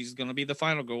 you think she's going to be the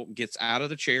final girl, gets out of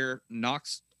the chair,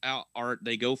 knocks out Art.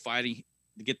 They go fighting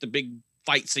to get the big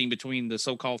fight scene between the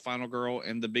so-called final girl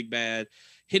and the big bad,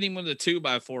 hit him with a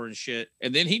 2x4 and shit.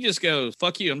 And then he just goes,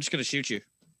 fuck you, I'm just going to shoot you.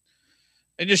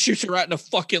 And just shoots her right in the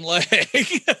fucking leg.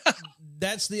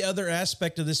 That's the other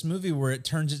aspect of this movie, where it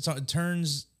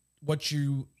turns what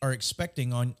you are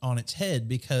expecting on its head,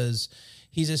 because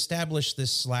he's established this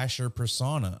slasher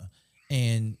persona,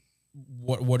 and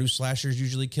what do slashers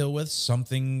usually kill with?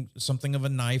 Something of a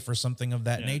knife or something of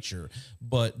that nature.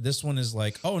 But this one is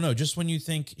like, oh no, just when you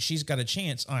think she's got a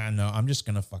chance, oh no, I'm just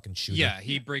gonna fucking shoot her.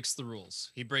 He breaks the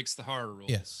rules. He breaks the horror rules.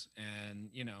 Yes. And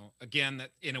again, that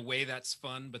in a way that's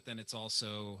fun, but then it's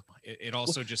also it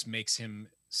also just makes him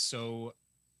so,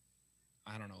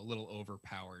 I don't know, a little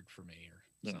overpowered for me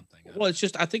or something. Well, it's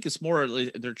just, I think it's more,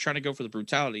 they're trying to go for the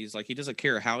brutality. He's like, he doesn't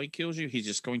care how he kills you. He's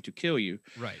just going to kill you.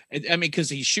 Right. And, I mean, because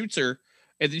he shoots her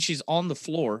and then she's on the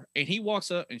floor and he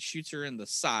walks up and shoots her in the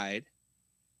side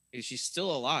and she's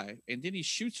still alive. And then he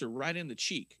shoots her right in the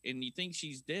cheek and you think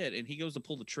she's dead and he goes to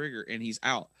pull the trigger and he's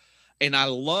out. And I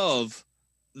love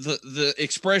the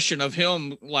expression of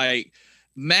him, like,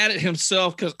 mad at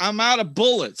himself because I'm out of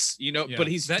bullets, but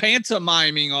he's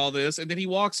pantomiming all this and then he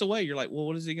walks away. You're like, well,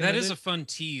 what is he gonna do? That is a fun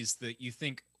tease that you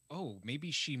think, oh,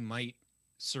 maybe she might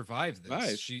survive this.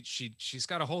 Right. She's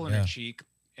got a hole in her cheek,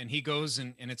 and he goes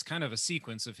and it's kind of a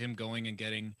sequence of him going and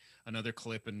getting another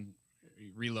clip and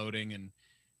reloading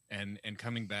and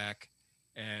coming back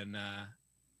and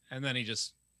then he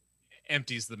just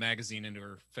empties the magazine into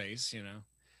her face.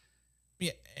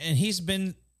 Yeah, and he's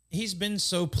been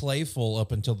so playful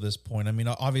up until this point. I mean,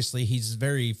 obviously he's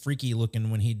very freaky looking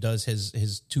when he does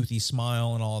his toothy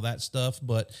smile and all of that stuff.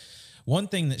 But one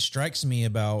thing that strikes me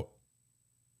about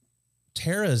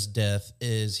Tara's death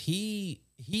is he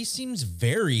seems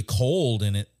very cold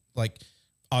in it. Like,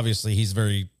 obviously he's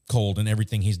very cold in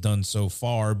everything he's done so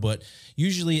far, but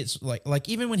usually it's like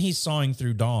even when he's sawing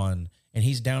through Dawn and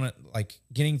he's down at like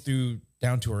getting through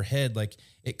down to her head, like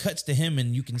it cuts to him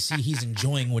and you can see he's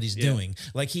enjoying what he's doing.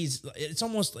 Like it's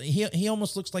almost, he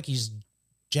almost looks like he's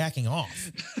jacking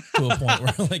off to a point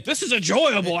where like, this is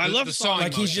enjoyable. I love the song.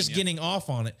 Like he's just getting off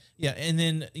on it. Yeah. And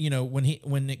then,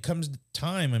 when it comes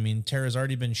time, I mean, Tara's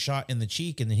already been shot in the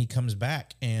cheek and then he comes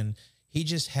back and he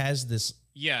just has this.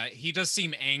 Yeah. He does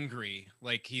seem angry.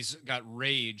 Like he's got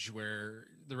rage where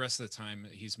the rest of the time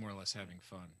he's more or less having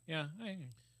fun. Yeah.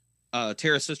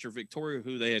 Tara's sister Victoria,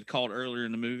 who they had called earlier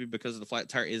in the movie because of the flat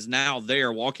tire, is now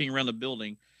there walking around the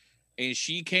building and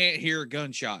she can't hear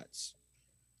gunshots.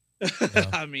 Yeah.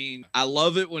 I mean, I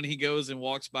love it when he goes and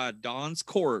walks by Dawn's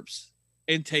corpse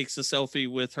and takes a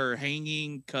selfie with her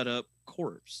hanging, cut up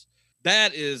corpse.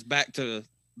 That is back to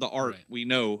the art we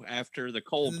know after the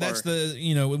cold part. That's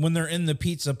when they're in the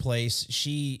pizza place,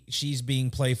 she's being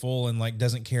playful and like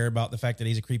doesn't care about the fact that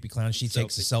he's a creepy clown. She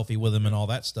takes a selfie with him and all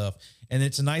that stuff. And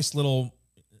it's a nice little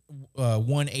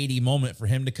 180 moment for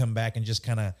him to come back and just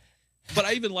kind of. But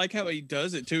I even like how he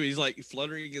does it too. He's like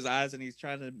fluttering his eyes and he's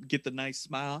trying to get the nice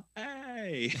smile.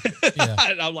 Hey,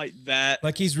 yeah. And I'm like that.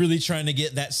 Like he's really trying to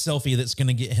get that selfie that's going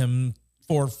to get him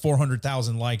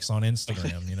 400,000 likes on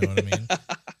Instagram. You know what I mean?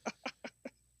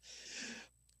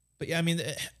 But yeah, I mean,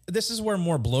 this is where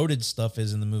more bloated stuff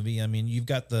is in the movie. I mean, you've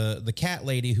got the cat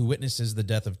lady who witnesses the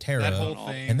death of Tara, that whole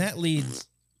thing. And that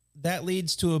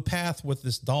leads to a path with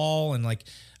this doll. And like,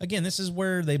 again, this is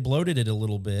where they bloated it a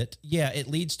little bit. Yeah, it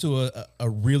leads to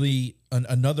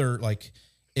another, like,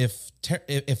 if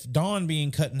Dawn being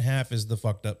cut in half is the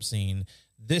fucked up scene,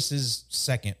 this is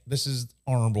second. This is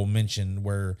honorable mention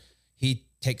where he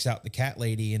takes out the cat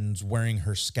lady and is wearing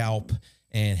her scalp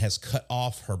and has cut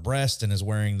off her breast and is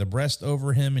wearing the breast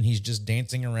over him. And he's just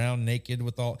dancing around naked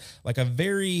with all like a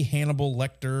very Hannibal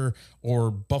Lecter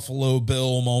or Buffalo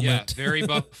Bill moment. Yeah, very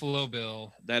Buffalo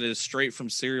Bill. That is straight from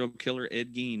serial killer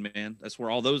Ed Gein, man. That's where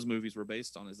all those movies were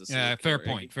based on. Is the serial fair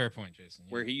killer point. Fair point, Jason.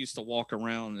 Where he used to walk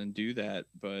around and do that.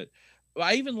 But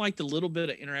I even like the little bit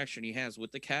of interaction he has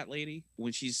with the cat lady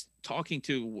when she's talking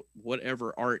to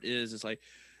whatever art is. It's like,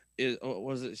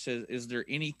 is there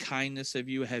any kindness of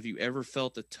you? Have you ever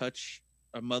felt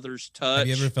a mother's touch? Have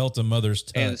you ever felt a mother's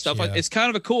touch? And stuff like it's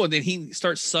kind of a cool. And then he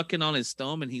starts sucking on his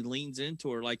thumb and he leans into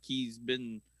her like he's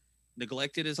been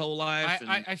neglected his whole life.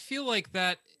 I feel like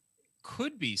that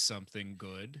could be something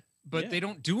good, but they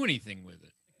don't do anything with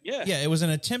it. Yeah. It was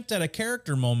an attempt at a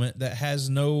character moment that has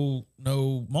no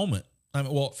moment. I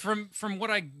mean, well, from what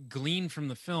I gleaned from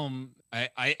the film,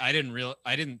 I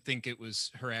didn't think it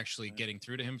was her actually getting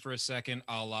through to him for a second,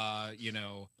 a la,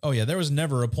 Oh yeah, there was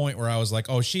never a point where I was like,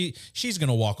 oh, she's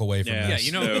gonna walk away from this.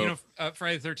 Yeah,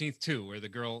 Friday the 13th too, where the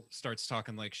girl starts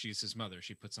talking like she's his mother.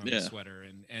 She puts on a sweater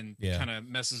and kind of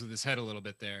messes with his head a little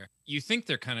bit there. You think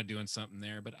they're kind of doing something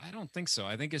there, but I don't think so.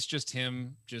 I think it's just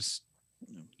him just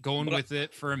going with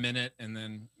it for a minute and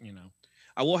then,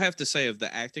 I will have to say of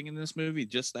the acting in this movie,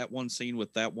 just that one scene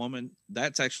with that woman,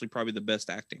 that's actually probably the best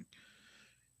acting.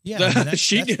 Yeah, I mean,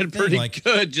 she that's did pretty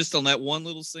good just on that one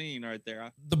little scene right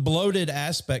there. The bloated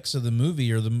aspects of the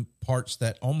movie are the parts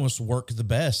that almost work the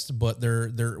best, but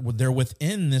they're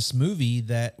within this movie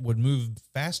that would move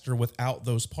faster without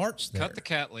those parts there. Cut the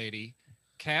cat lady,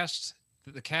 cast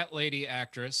the cat lady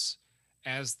actress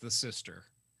as the sister.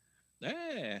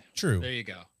 Yeah, true. There you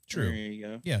go. True. There you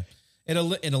go. Yeah, it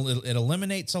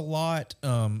eliminates a lot.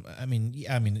 I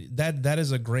mean that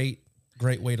is a great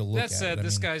way to look at it. That said,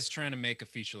 this guy's trying to make a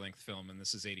feature-length film, and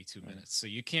this is 82 minutes, so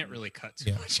you can't really cut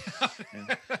too much out.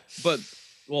 But,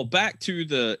 well, back to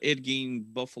the Ed Gein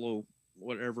Buffalo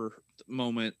whatever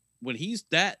moment, when he's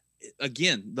that,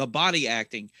 again, the body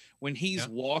acting, when he's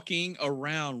walking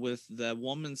around with the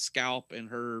woman's scalp and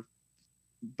her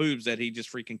boobs that he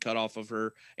just freaking cut off of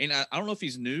her. And I don't know if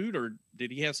he's nude or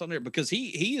did he have something there, because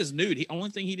he is nude. The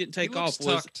only thing he didn't take off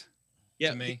was...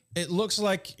 to me. It looks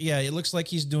like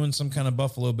he's doing some kind of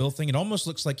Buffalo Bill thing. It almost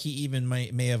looks like he even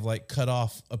may have like cut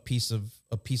off a piece of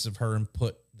her and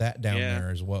put that down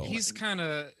there as well. He's kind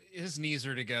of, his knees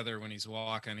are together when he's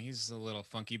walking. He's a little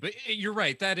funky, but you're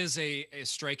right. That is a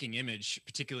striking image,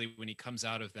 particularly when he comes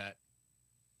out of that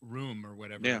room or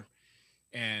whatever. Yeah.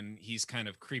 And he's kind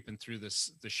of creeping through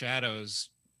the shadows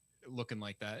looking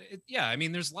like that. I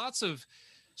mean, there's lots of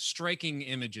striking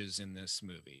images in this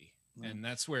movie. And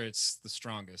that's where it's the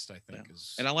strongest, I think.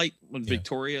 And I like when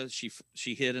Victoria,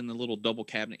 she hid in the little double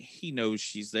cabinet. He knows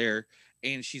she's there,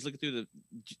 and she's looking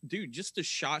through just the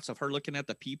shots of her looking at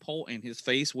the peephole and his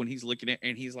face when he's looking at,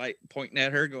 and he's like pointing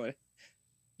at her, going,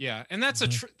 yeah. And that's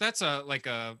that's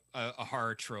a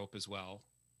horror trope as well.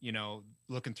 You know,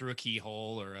 looking through a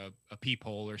keyhole or a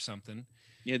peephole or something.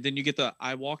 Yeah. Then you get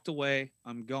I walked away,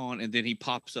 I'm gone, and then he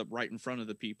pops up right in front of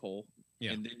the peephole.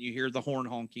 Yeah. And then you hear the horn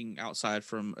honking outside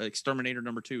from Exterminator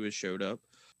number 2 has showed up.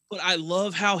 But I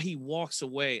love how he walks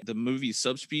away. The movie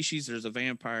Subspecies, there's a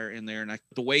vampire in there. And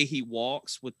the way he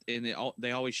walks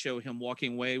they always show him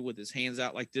walking away with his hands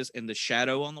out like this and the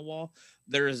shadow on the wall.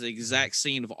 There is the exact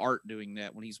scene of Art doing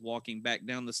that when he's walking back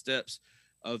down the steps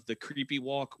of the creepy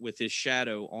walk with his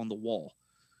shadow on the wall.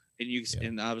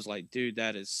 And I was like, dude,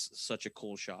 that is such a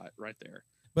cool shot right there.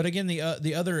 But again,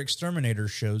 the other exterminator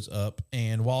shows up,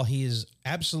 and while he is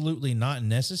absolutely not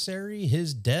necessary,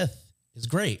 his death is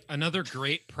great. Another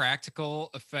great practical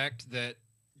effect that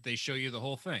they show you the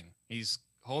whole thing. He's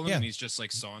holding him, and he's just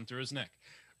like sawing through his neck.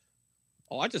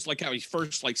 Oh, I just like how he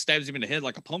first like stabs him in the head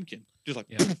like a pumpkin, just like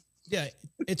yeah.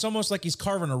 It's almost like he's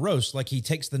carving a roast. Like he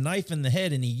takes the knife in the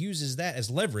head and he uses that as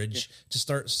leverage to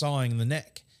start sawing the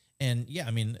neck. And I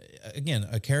mean, again,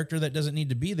 a character that doesn't need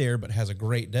to be there, but has a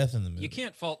great death in the movie. You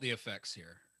can't fault the effects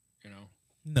here, you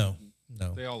know?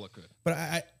 No. They all look good.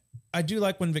 But I do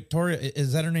like when Victoria,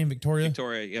 is that her name, Victoria?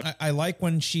 Victoria, yeah. I like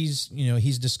when she's,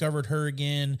 he's discovered her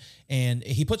again, and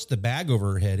he puts the bag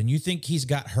over her head, and you think he's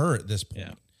got her at this point.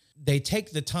 Yeah. They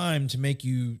take the time to make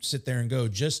you sit there and go,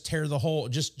 just tear the hole,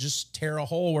 just tear a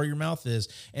hole where your mouth is.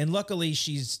 And luckily,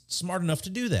 she's smart enough to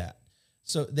do that.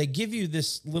 So they give you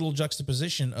this little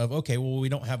juxtaposition of, okay, well, we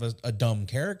don't have a dumb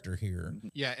character here.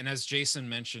 Yeah, and as Jason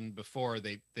mentioned before,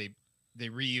 they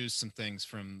reuse some things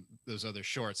from those other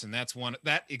shorts, and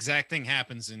that exact thing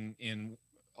happens in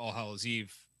All Hallows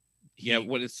Eve.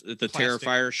 What is the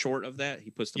Terrifier short of that?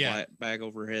 He puts the bag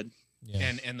over her head.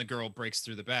 Yeah. And the girl breaks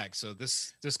through the bag. So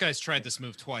this guy's tried this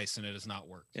move twice and it has not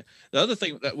worked. Yeah. The other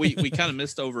thing that we kind of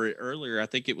missed over it earlier, I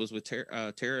think it was with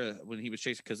Tara when he was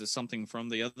chasing, because it's something from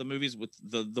the other movies with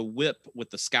the whip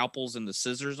with the scalpels and the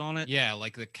scissors on it. Yeah,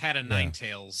 like the cat of nine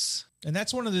tails. And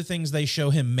that's one of the things they show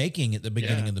him making at the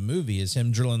beginning of the movie is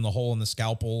him drilling the hole in the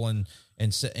scalpel and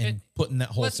putting that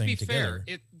whole thing together.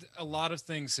 Fair. A lot of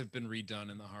things have been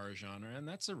redone in the horror genre, and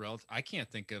that's I can't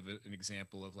think of an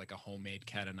example of like a homemade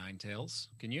cat of nine tails.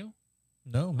 Can you?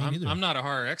 No, me neither. I'm not a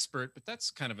horror expert, but that's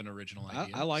kind of an original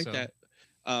idea. I like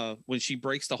that. When she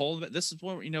breaks the hole of it, this is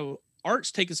when,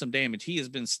 Art's taken some damage. He has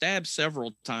been stabbed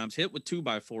several times, hit with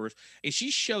 2x4s, and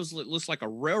she shows what looks like a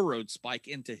railroad spike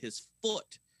into his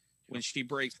foot. When she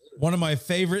breaks. One of my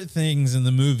favorite things in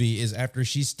the movie is after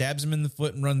she stabs him in the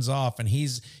foot and runs off, and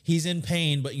he's in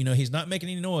pain, but he's not making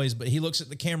any noise, but he looks at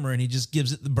the camera and he just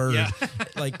gives it the bird. Yeah.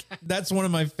 Like that's one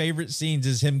of my favorite scenes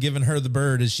is him giving her the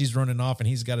bird as she's running off and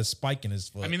he's got a spike in his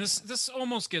foot. I mean, this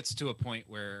almost gets to a point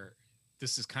where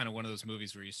this is kind of one of those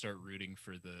movies where you start rooting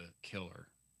for the killer,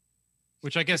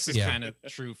 which I guess is kind of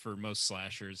true for most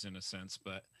slashers in a sense,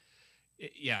 but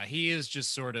he is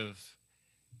just sort of,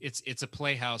 it's a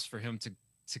playhouse for him to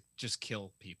just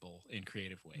kill people in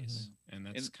creative ways. And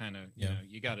that's kind of,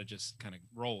 you got to just kind of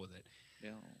roll with it.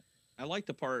 Yeah. I like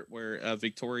the part where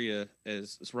Victoria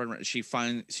is running around. She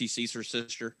sees her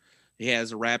sister he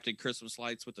has wrapped in Christmas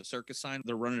lights with the circus sign.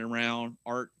 They're running around.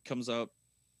 Art comes up,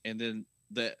 and then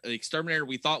the exterminator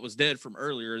we thought was dead from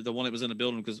earlier, the one that was in the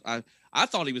building, because I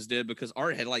thought he was dead because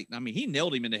Art had he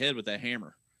nailed him in the head with that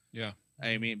hammer. Yeah.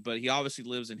 I mean, but he obviously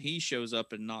lives, and he shows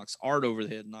up and knocks Art over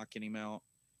the head, knocking him out.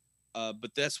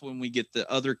 But that's when we get the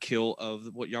other kill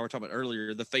of what y'all were talking about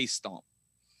earlier, the face stomp.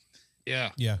 Yeah.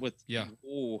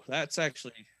 Oh, that's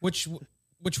actually which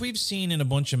we've seen in a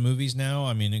bunch of movies now.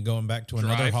 I mean, and going back to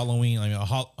another Drive. Halloween,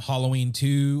 Halloween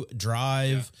 2,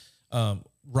 Drive,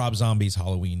 Rob Zombie's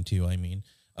Halloween 2. I mean,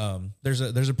 there's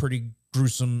a pretty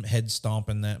gruesome head stomp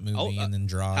in that movie, and then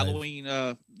Drive. Halloween,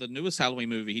 the newest Halloween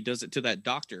movie, he does it to that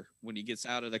doctor when he gets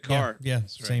out of the car. Yeah,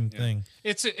 same thing.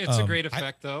 It's a great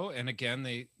effect though, and again,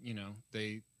 they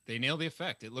nail the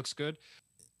effect. It looks good.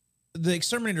 The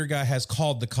exterminator guy has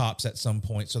called the cops at some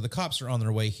point, so the cops are on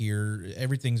their way here.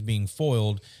 Everything's being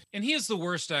foiled, and he is the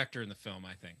worst actor in the film,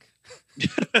 I think.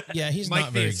 Yeah, he's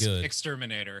not very good.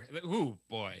 Exterminator. Ooh,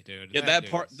 boy, dude. Yeah, that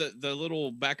part, the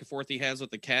little back and forth he has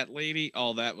with the cat lady.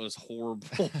 Oh, that was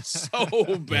horrible,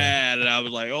 so bad. And I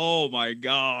was like, oh my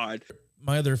God.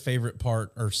 My other favorite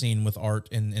part or scene with Art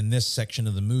in this section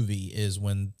of the movie is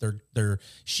when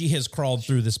she has crawled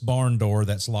through this barn door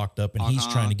that's locked up, and he's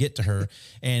trying to get to her,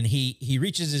 and he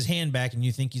reaches his hand back, and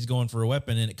you think he's going for a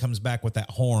weapon, and it comes back with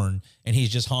that horn, and he's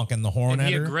just honking the horn and at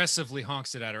he her. Aggressively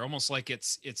honks it at her, almost like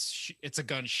it's a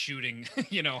gun shooting,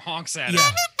 honks at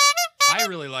her. I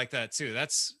really like that too.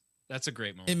 That's a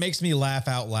great moment. It makes me laugh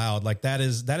out loud. Like that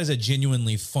is a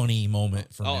genuinely funny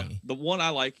moment for me. The one I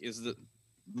like is the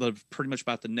pretty much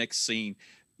about the next scene.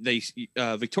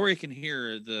 Victoria can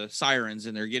hear the sirens,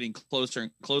 and they're getting closer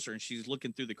and closer, and she's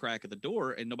looking through the crack of the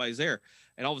door, and nobody's there.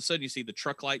 And all of a sudden you see the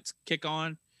truck lights kick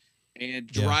on and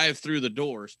drive through the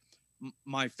doors.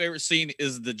 My favorite scene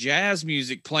is the jazz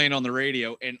music playing on the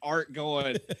radio and Art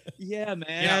going, yeah,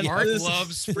 man. Yeah, Art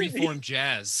loves freeform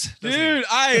jazz. Dude,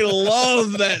 I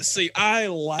love that scene. I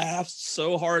laughed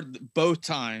so hard both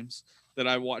times that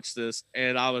I watched this,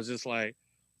 and I was just like,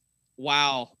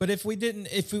 wow. But if we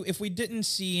didn't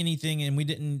see anything, and we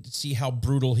didn't see how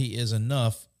brutal he is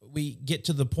enough, we get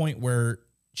to the point where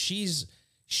she's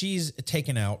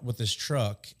taken out with this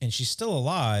truck and she's still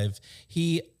alive.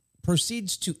 He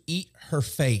proceeds to eat her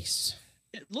face.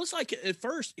 It looks like at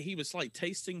first he was like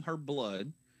tasting her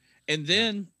blood, and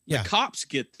then the cops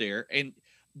get there, and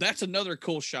that's another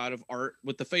cool shot of Art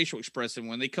with the facial expression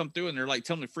when they come through and they're like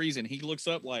telling him to freeze, and he looks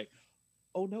up like,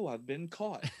 oh no, I've been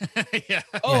caught.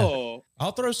 Oh,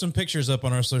 I'll throw some pictures up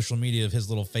on our social media of his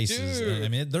little faces. Dude. I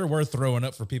mean, they're worth throwing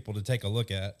up for people to take a look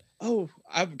at. Oh,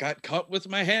 I've got caught with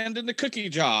my hand in the cookie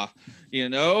jar,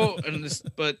 and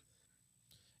but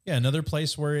yeah, another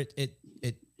place where it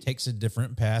takes a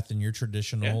different path than your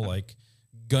traditional like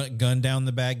gun down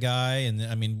the bad guy, and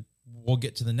I mean we'll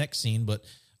get to the next scene, but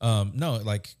no,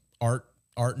 like Art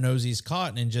knows he's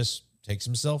caught and just takes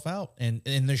himself out, and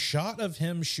the shot of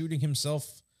him shooting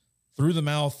himself through the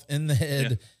mouth in the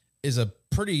head is a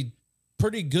pretty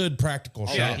good practical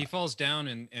shot. Yeah, he falls down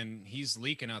and he's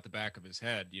leaking out the back of his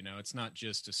head. It's not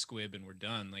just a squib and we're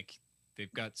done. Like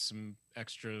they've got some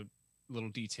extra little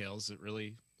details that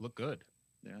really look good.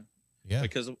 Yeah.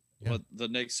 Because the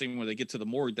next scene when they get to the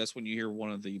morgue, that's when you hear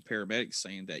one of the paramedics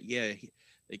saying that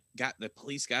the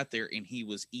police got there and he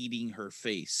was eating her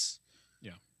face.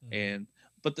 Yeah.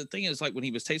 But the thing is, like when he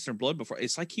was tasting her blood before,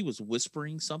 it's like he was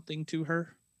whispering something to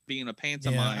her, being a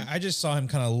pantomime. Yeah, I just saw him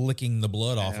kind of licking the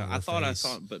blood off of her face. I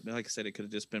saw it, but like I said, it could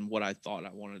have just been what I thought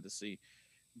I wanted to see.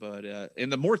 But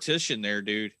and the mortician there,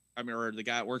 dude. I mean, or the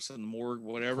guy that works in the morgue,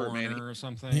 whatever, Coroner man, or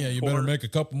something. Yeah, you better make a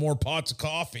couple more pots of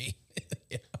coffee.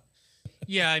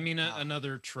 Yeah, I mean,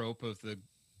 another trope of the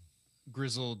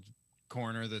grizzled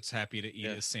coroner that's happy to eat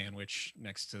a sandwich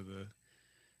next to the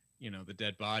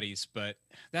dead bodies, but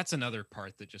that's another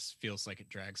part that just feels like it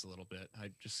drags a little bit.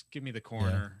 Just give me the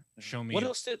coroner, show me. What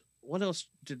else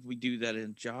did we do that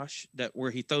in, Josh? That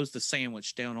where he throws the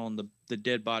sandwich down on the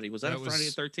dead body? Was that a Friday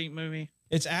the 13th movie?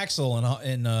 It's Axel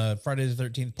in Friday the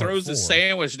 13th. Throws the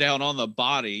sandwich down on the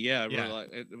body. Yeah.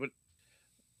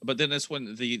 But then that's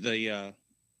when the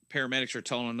paramedics are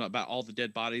telling them about all the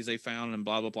dead bodies they found and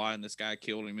blah blah blah, and this guy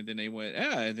killed him, and then they went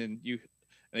and then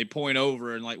they point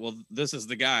over and like, well, this is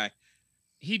the guy.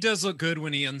 He does look good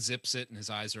when he unzips it and his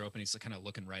eyes are open. He's kind of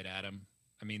looking right at him.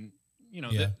 I mean,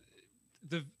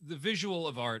 the visual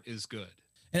of Art is good.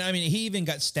 And I mean, he even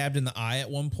got stabbed in the eye at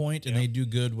one point, and they do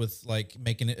good with like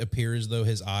making it appear as though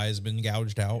his eye's been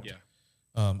gouged out.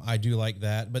 Yeah. I do like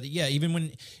that. But yeah,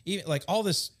 even like all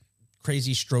this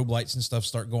crazy strobe lights and stuff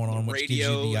start going on, which gives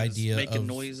you the idea making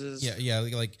noises. Yeah.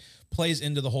 Like plays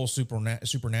into the whole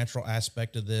supernatural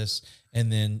aspect of this.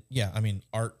 And then, I mean,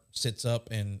 Art sits up,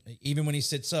 and even when he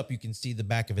sits up, you can see the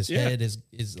back of his head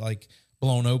is like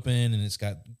blown open, and it's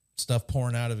got stuff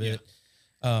pouring out of it.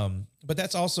 But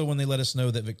that's also when they let us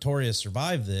know that Victoria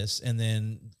survived this, and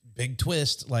then big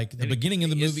twist, like the beginning of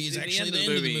the movie is actually the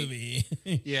end of the movie.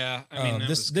 Yeah, I mean,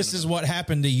 this is what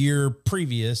happened a year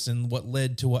previous, and what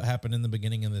led to what happened in the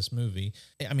beginning of this movie.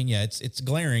 I mean, yeah, it's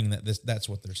glaring that that's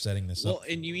what they're setting this up. Well,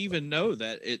 and you even know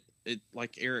that it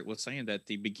like Eric was saying, that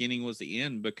the beginning was the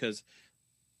end, because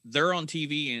they're on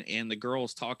TV and the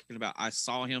girl's talking about, I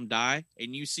saw him die,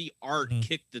 and you see Art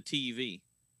kick the TV.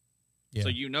 Yeah. So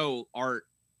you know Art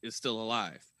is still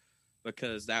alive,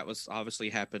 because that was obviously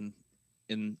happened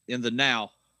in the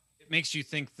now. It makes you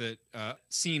think that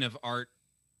scene of Art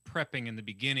prepping in the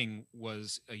beginning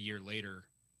was a year later.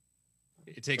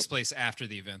 It takes place after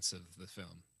the events of the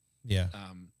film. Yeah.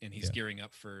 And he's gearing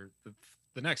up for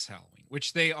the next Halloween,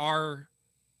 which they are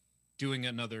doing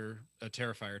a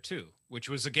Terrifier 2, which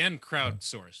was again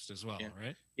crowdsourced as well,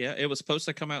 right? Yeah, it was supposed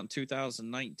to come out in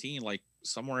 2019, like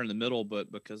somewhere in the middle,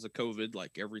 but because of COVID,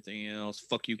 like everything else,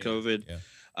 fuck you, COVID,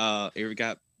 it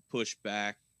got pushed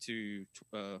back to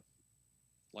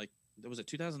was it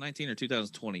 2019 or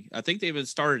 2020? I think they even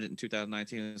started it in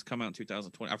 2019. It's come out in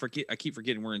 2020. I keep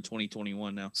forgetting we're in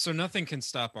 2021 now. So nothing can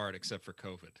stop Art except for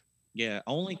COVID. Yeah,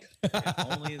 only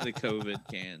the COVID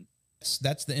can.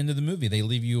 That's the end of the movie. They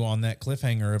leave you on that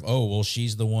cliffhanger of, oh, well,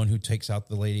 she's the one who takes out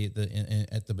the lady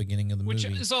at the beginning of the movie.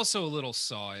 Which is also a little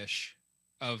Saw-ish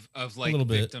of like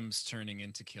victims turning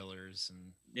into killers.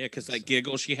 And because that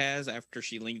giggle she has after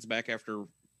she leans back after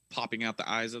popping out the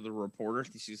eyes of the reporter.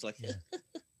 She's like,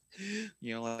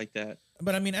 like that.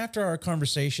 But I mean, after our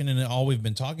conversation and all we've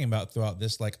been talking about throughout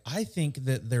this, like, I think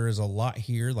that there is a lot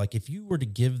here. Like, if you were to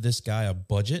give this guy a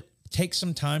budget, take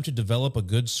some time to develop a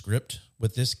good script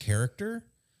with this character,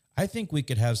 I think we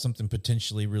could have something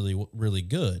potentially really, really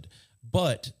good.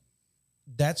 But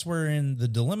that's wherein the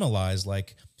dilemma lies.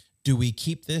 Like, do we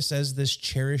keep this as this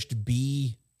cherished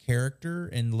B character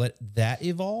and let that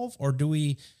evolve? Or do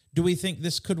we think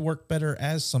this could work better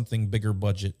as something bigger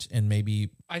budget and maybe?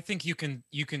 I think you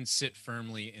can sit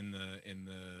firmly in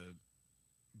the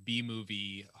B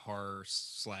movie horror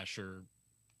slasher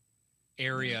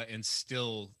area and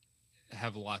still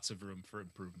have lots of room for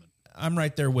improvement. I'm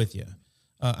right there with you.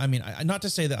 I mean, not to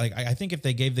say that, like, I think if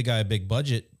they gave the guy a big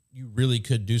budget, you really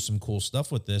could do some cool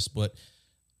stuff with this, but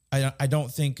I don't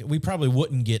think we probably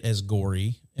wouldn't get as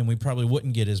gory, and we probably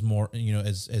wouldn't get as more,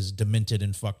 as demented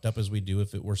and fucked up as we do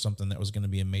if it were something that was going to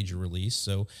be a major release.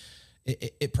 So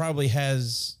it probably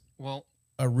has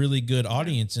a really good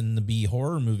audience in the B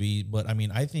horror movie. But I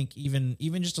mean, I think even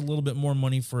just a little bit more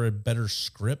money for a better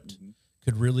script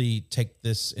could really take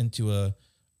this into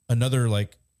another,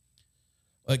 like,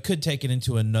 it could take it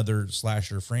into another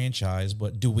slasher franchise.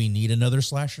 But do we need another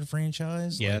slasher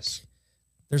franchise? Yes. Like,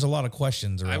 there's a lot of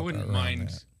questions around. I wouldn't mind,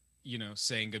 that.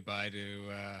 Saying goodbye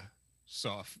to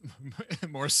Saw,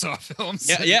 more Saw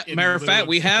films. Yeah. Matter of fact,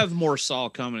 we have more Saw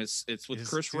coming. It's with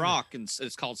Chris Rock, and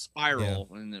it's called Spiral,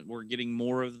 and we're getting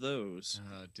more of those.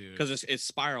 Dude, because it's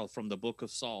Spiral from the Book of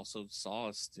Saw, so Saw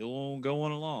is still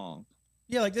going along.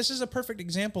 Yeah, like, this is a perfect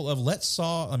example of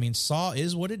Saw. I mean, Saw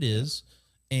is what it is,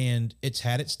 and it's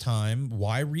had its time.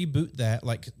 Why reboot that?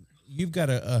 Like, you've got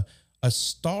a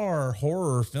star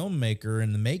horror filmmaker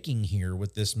in the making here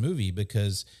with this movie,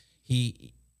 because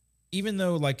he, even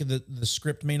though, like, the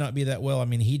script may not be that well, I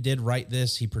mean, he did write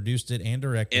this, he produced it and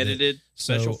directed edited it.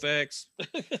 Special effects.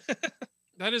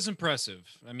 That is impressive.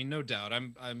 I mean, no doubt.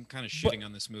 I'm kind of shitting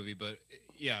on this movie, but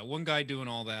yeah, one guy doing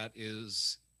all that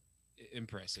is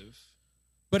impressive.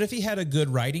 But if he had a good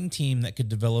writing team that could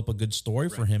develop a good story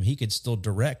for him, he could still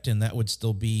direct, and that would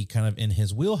still be kind of in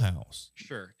his wheelhouse.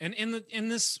 Sure. And in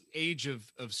this age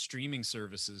of streaming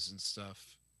services and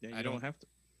stuff, you don't have to.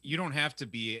 You don't have to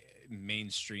be a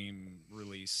mainstream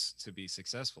release to be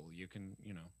successful. You can,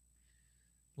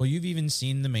 Well, you've even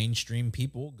seen the mainstream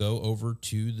people go over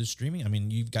to the streaming. I mean,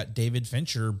 you've got David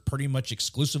Fincher pretty much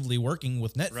exclusively working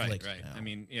with Netflix. Right. Now. I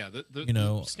mean, yeah,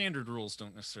 the standard rules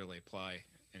don't necessarily apply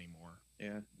anymore.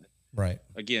 Yeah. Right.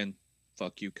 Again,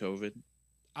 fuck you, COVID.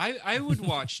 I would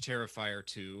watch Terrifier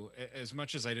 2. As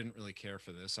much as I didn't really care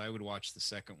for this, I would watch the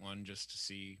second one just to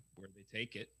see where they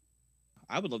take it.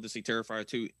 I would love to see Terrifier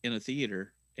 2 in a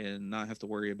theater and not have to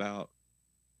worry about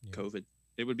COVID.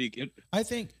 It would be good. I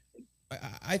think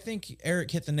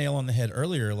Eric hit the nail on the head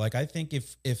earlier. Like, I think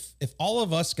if all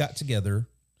of us got together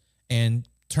and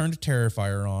turned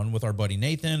Terrifier on with our buddy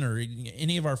Nathan, or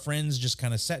any of our friends just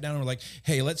kind of sat down and were like,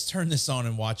 hey, let's turn this on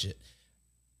and watch it,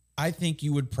 I think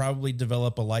you would probably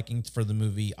develop a liking for the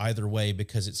movie either way,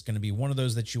 because it's going to be one of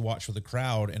those that you watch with the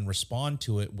crowd and respond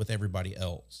to it with everybody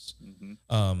else.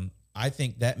 I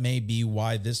think that may be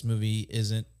why this movie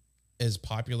isn't as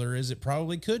popular as it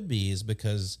probably could be, is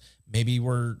because maybe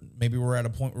we're at a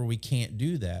point where we can't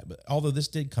do that. But although this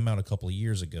did come out a couple of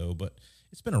years ago, but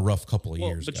it's been a rough couple of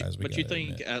years, guys. But you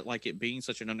think like it being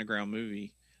such an underground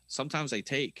movie, sometimes they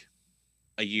take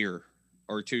a year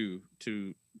or two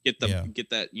to get that,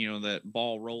 that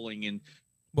ball rolling. And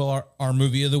well, our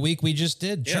movie of the week we just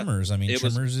did, Tremors. I mean,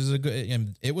 Tremors is a good,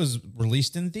 and it was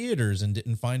released in theaters and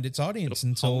didn't find its audience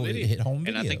until it hit home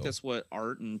video. And I think that's what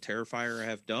Art and Terrifier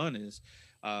have done, is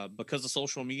because of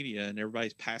social media and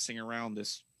everybody's passing around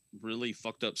this really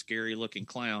fucked up, scary looking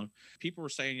clown. People were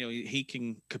saying, he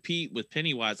can compete with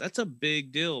Pennywise. That's a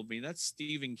big deal. I mean, that's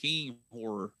Stephen King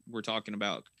horror we're talking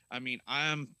about. I mean,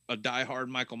 I'm a diehard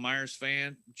Michael Myers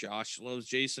fan. Josh loves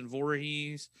Jason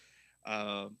Voorhees.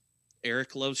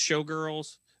 Eric loves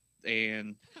Showgirls,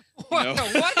 and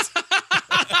what?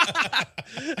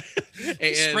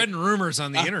 And spreading rumors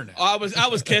on the internet. I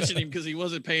was catching him because he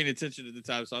wasn't paying attention at the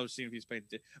time, so I was seeing if he's paying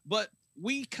attention. But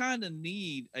we kind of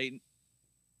need a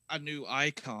new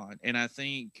icon, and I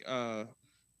think I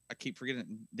keep forgetting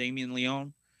Damien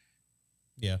Leone.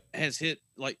 Yeah, has hit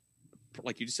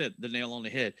like you just said, the nail on the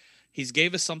head. He's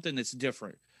gave us something that's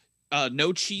different.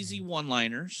 No cheesy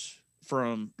one-liners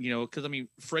from, because I mean,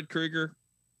 Fred Krueger,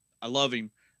 I love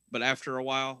him, but after a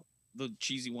while, the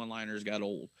cheesy one-liners got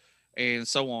old, and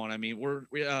so on. I mean,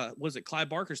 was it Clive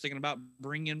Barker's thinking about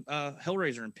bringing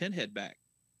Hellraiser and Pinhead back,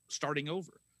 starting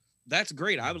over? That's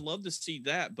great. I would love to see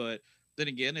that, but then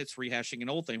again, it's rehashing an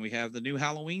old thing. We have the new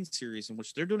Halloween series, in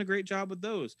which they're doing a great job with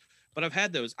those. But I've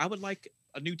had those. I would like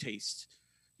a new taste.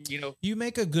 You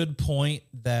make a good point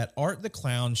that Art the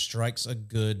Clown strikes a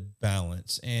good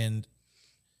balance, and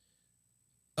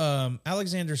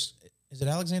Alexander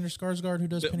Skarsgård who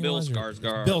does Pennywise? Bill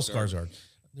Skarsgård. Bill Skarsgård.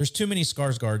 There's too many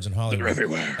Skarsgårds in Hollywood. They're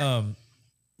everywhere.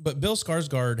 But Bill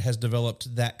Skarsgård has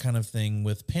developed that kind of thing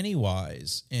with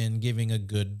Pennywise and giving a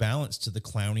good balance to the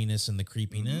clowniness and the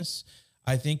creepiness.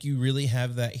 I think you really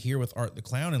have that here with Art the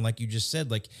Clown. And like you just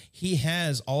said, like he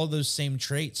has all of those same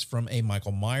traits from a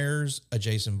Michael Myers, a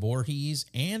Jason Voorhees,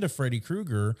 and a Freddy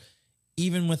Krueger,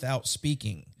 even without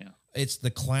speaking. Yeah. It's the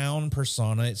clown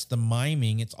persona. It's the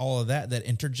miming. It's all of that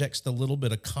interjects the little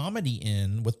bit of comedy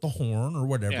in with the horn or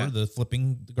whatever, the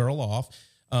flipping the girl off,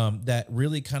 that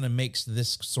really kind of makes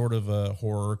this sort of a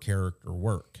horror character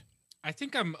work. I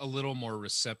think I'm a little more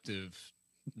receptive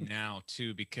now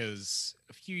too, because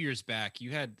a few years back you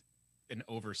had an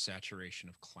oversaturation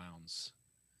of clowns.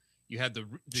 You had the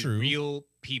real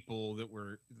people that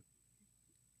were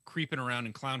creeping around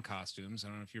in clown costumes. I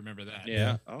don't know if you remember that.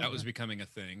 Yeah. That was becoming a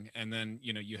thing. And then,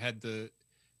 you had the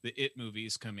It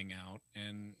movies coming out,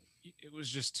 and it was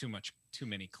just too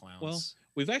many clowns. Well,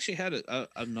 we've actually had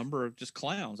a number of just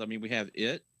clowns. I mean, we have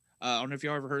It. I don't know if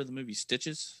y'all ever heard of the movie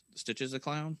Stitches. Stitches the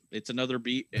Clown. It's another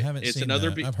B. I haven't seen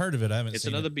that. I've heard of it. I haven't seen it. It's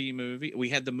another B movie. We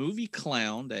had the movie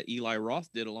Clown that Eli Roth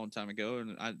did a long time ago,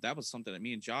 and that was something that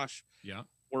me and Josh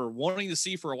were wanting to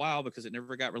see for a while because it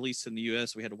never got released in the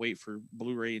U.S. We had to wait for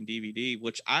Blu-ray and DVD,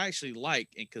 which I actually like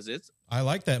because I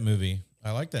like that movie.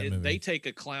 movie. They take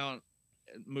a clown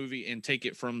movie and take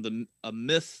it from the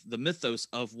mythos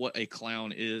of what a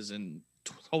clown is, and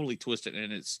totally twist it,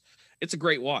 and it's a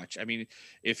great watch. I mean,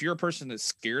 if you're a person that's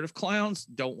scared of clowns,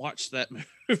 don't watch that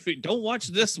movie. Don't watch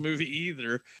this movie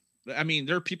either. I mean,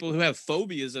 there are people who have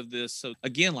phobias of this. So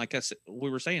again, like I said,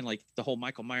 we were saying, like the whole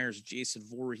Michael Myers, Jason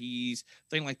Voorhees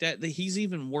thing like that, he's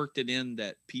even worked it in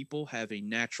that people have a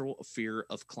natural fear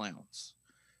of clowns.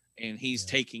 And he's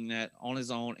taking that on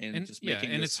his own and just making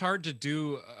and it's hard to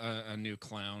do a new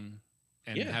clown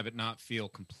and have it not feel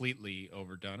completely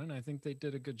overdone. And I think they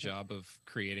did a good job of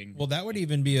creating. Well, that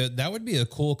would be a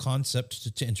cool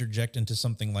concept to interject into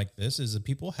something like this, is that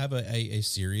people have a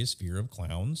serious fear of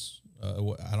clowns.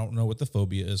 I don't know what the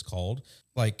phobia is called.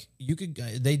 Like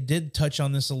they did touch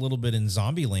on this a little bit in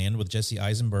Zombieland with Jesse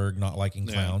Eisenberg not liking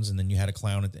clowns. And then you had a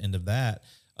clown at the end of that.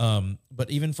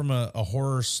 But even from a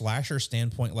horror slasher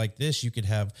standpoint like this, you could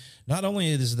have, not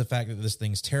only is the fact that this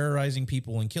thing's terrorizing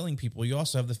people and killing people, you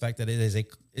also have the fact that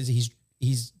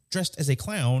he's dressed as a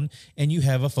clown, and you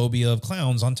have a phobia of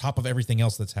clowns on top of everything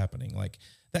else that's happening. Like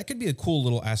that could be a cool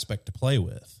little aspect to play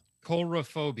with.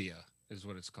 Coulrophobia is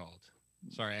what it's called.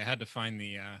 Sorry, I had to find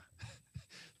the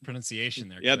pronunciation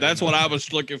there. Yeah, that's what I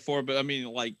was looking for. But I mean,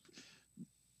 like,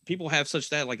 people have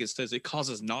such that, like it says, it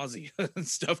causes nausea and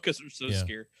stuff because they're so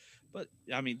scared. But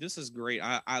I mean, this is great.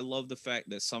 I love the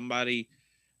fact that somebody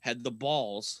had the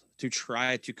balls to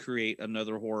try to create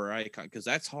another horror icon, because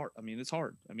that's hard. I mean, it's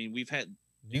hard. I mean, we've had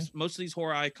most of these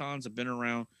horror icons have been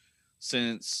around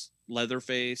since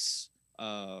Leatherface,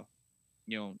 Norman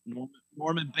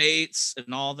Bates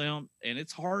and all them, and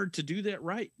it's hard to do that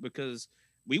right because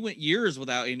we went years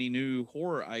without any new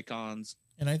horror icons.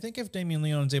 And I think if Damien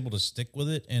Leone's able to stick with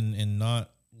it and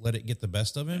not let it get the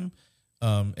best of him,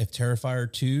 if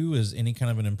Terrifier 2 is any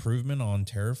kind of an improvement on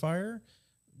Terrifier,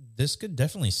 this could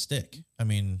definitely stick. I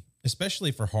mean,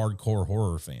 especially for hardcore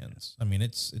horror fans. I mean,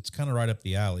 it's kind of right up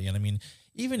the alley. And I mean,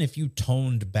 even if you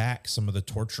toned back some of the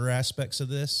torture aspects of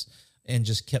this and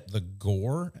just kept the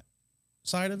gore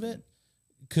side of it,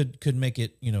 could make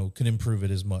it, could improve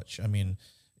it as much. I mean,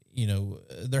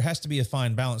 there has to be a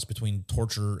fine balance between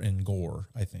torture and gore,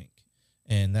 I think.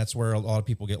 And that's where a lot of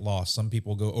people get lost. Some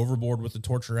people go overboard with the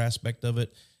torture aspect of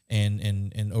it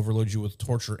and overload you with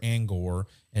torture and gore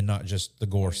and not just the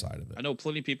gore side of it. I know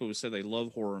plenty of people who say they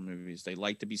love horror movies. They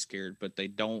like to be scared, but they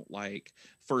don't like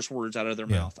first words out of their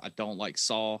mouth. I don't like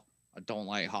Saw. I don't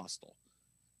like Hostel.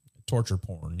 Torture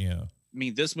porn, yeah. I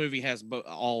mean, this movie has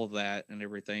all of that and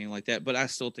everything like that, but I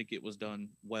still think it was done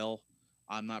well.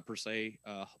 I'm not per se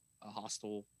a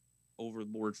Hostile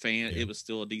overboard fan. It was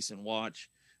still a decent watch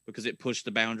because it pushed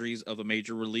the boundaries of a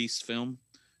major release film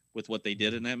with what they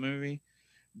did in that movie.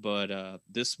 But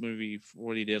this movie, for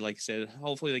what he did, like I said,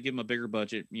 hopefully they give him a bigger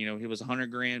budget. It was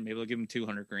 $100,000. Maybe they'll give him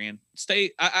 $200,000.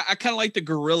 I kind of like the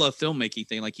guerrilla filmmaking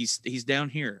thing. Like he's down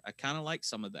here. I kind of like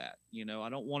some of that. I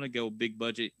don't want to go big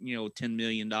budget, $10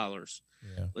 million.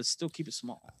 Yeah. Let's still keep it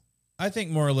small. I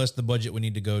think more or less the budget would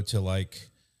need to go to like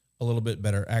a little bit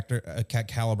better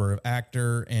caliber of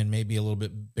actor and maybe a little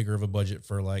bit bigger of a budget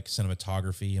for like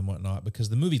cinematography and whatnot, because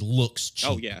the movie looks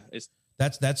cheap. Oh yeah.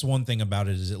 That's one thing about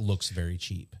it is it looks very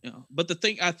cheap. Yeah. But the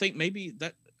thing, I think maybe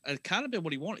that kind of been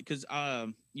what he wanted. Cause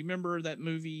you remember that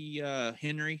movie,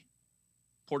 Henry,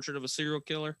 Portrait of a Serial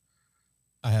Killer?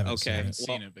 I haven't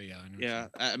seen it, but yeah. Yeah.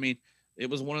 I mean, it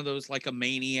was one of those like a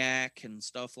maniac and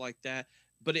stuff like that,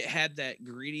 but it had that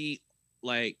greedy,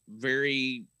 like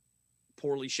very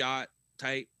poorly shot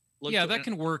type look. Yeah, that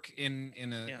can work in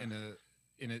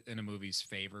a movie's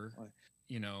favor.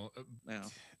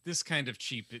 This kind of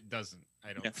cheap, it doesn't.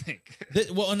 I don't think.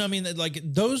 Well, and I mean, like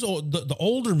those the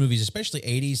older movies, especially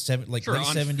 80s, late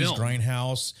 70s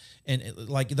Grindhouse, and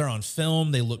like they're on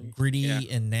film. They look gritty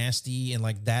and nasty, and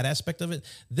like that aspect of it.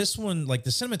 This one, like the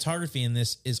cinematography in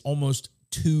this, is almost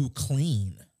too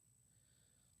clean.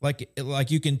 Like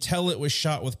you can tell it was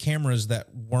shot with cameras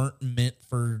that weren't meant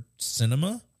for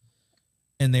cinema,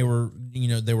 and they were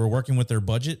working with their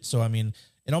budget. So I mean,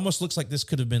 it almost looks like this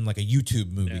could have been like a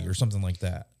YouTube movie or something like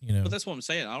that. But that's what I'm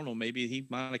saying. I don't know. Maybe he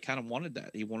might have kind of wanted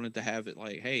that. He wanted to have it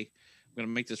like, hey, I'm going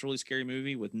to make this really scary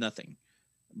movie with nothing,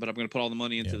 but I'm going to put all the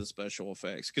money into the special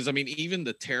effects. Because I mean, even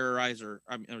the Terrifier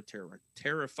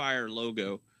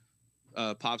logo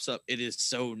pops up. It is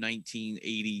so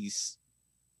 1980s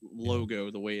logo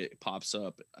the way it pops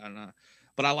up. I don't know,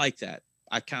 but I like that.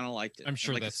 I kind of liked it. I'm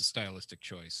sure like that's a stylistic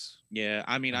choice. Yeah,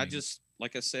 I mean, I just,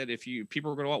 like I said, if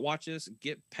people are going to watch this,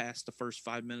 get past the first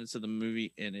 5 minutes of the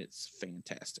movie, and it's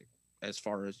fantastic as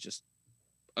far as just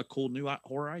a cool new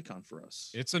horror icon for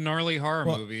us. It's a gnarly horror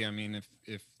movie. I mean,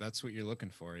 if that's what you're looking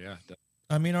for, yeah.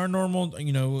 I mean, our normal,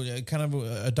 kind of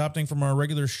adopting from our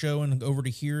regular show and over to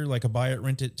here, like a buy it,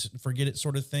 rent it, forget it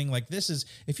sort of thing. Like this is,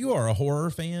 if you are a horror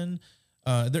fan,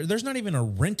 there's not even a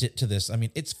rent it to this. I mean,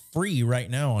 it's free right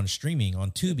now on streaming on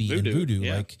Tubi and Vudu.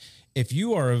 Yeah. Like if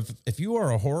you are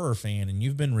a horror fan and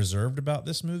you've been reserved about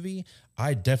this movie,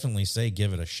 I definitely say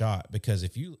give it a shot, because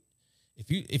if you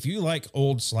like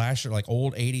old slasher, like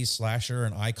old 80s slasher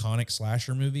and iconic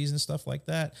slasher movies and stuff like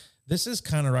that, this is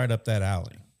kind of right up that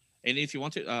alley. And if you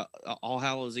want to, All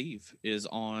Hallows Eve is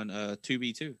on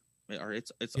Tubi too. Or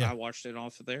it's I watched it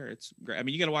off of there. It's great. I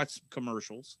mean, you got to watch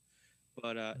commercials.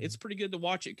 But it's pretty good to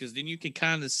watch it, because then you can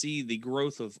kind of see the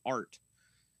growth of art.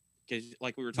 Because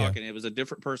like we were talking, it was a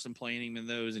different person playing him in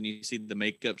those, and you see the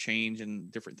makeup change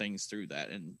and different things through that.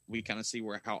 And we kind of see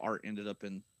how art ended up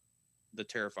in the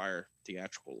Terrifier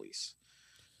theatrical release.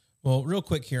 Well, real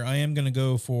quick here, I am going to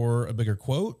go for a bigger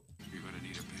quote. You're going to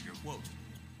need a bigger quote.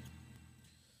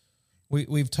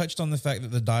 We've touched on the fact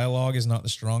that the dialogue is not the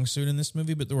strong suit in this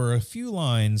movie, but there were a few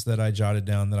lines that I jotted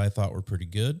down that I thought were pretty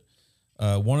good.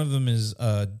 One of them is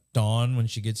Dawn, when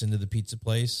she gets into the pizza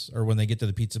place, or when they get to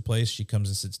the pizza place, she comes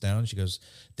and sits down. She goes,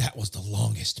 "That was the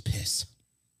longest piss."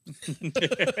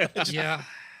 Yeah.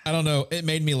 I don't know. It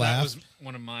made me laugh. That was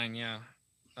one of mine. Yeah.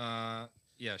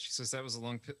 Yeah. She says that was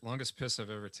the longest piss I've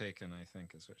ever taken, I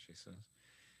think is what she says.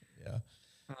 Yeah.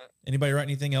 Anybody write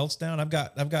anything else down? I've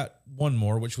got one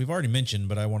more, which we've already mentioned,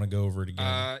 but I want to go over it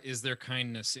again. Is there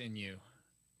kindness in you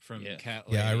from Cat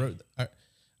Lady? Yeah,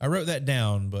 I wrote that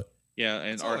down, but yeah.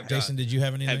 And Jason, did you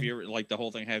have anything? Have you ever, like the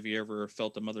whole thing? Have you ever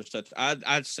felt a mother's touch?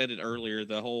 I said it earlier.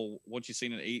 The whole once you've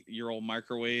seen an 8-year-old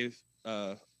microwave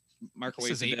and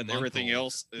everything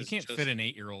else. You can't fit an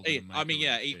 8-year-old. I mean,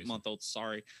 yeah, 8-month-old.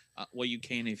 Sorry. Well, you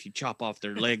can if you chop off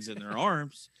their legs and their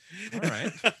arms. All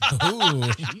right.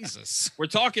 Ooh, Jesus. We're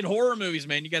talking horror movies,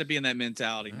 man. You got to be in that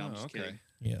mentality. No, I'm just kidding.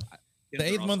 Yeah. The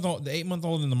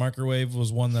 8-month-old in the microwave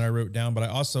was one that I wrote down, but I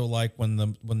also like when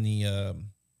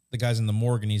the guy's in the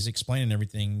morgue and he's explaining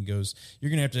everything. He goes, "You're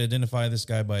gonna have to identify this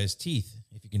guy by his teeth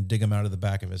if you can dig him out of the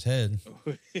back of his head."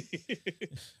 All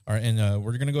right, and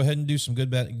we're gonna go ahead and do some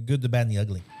good, the bad, and the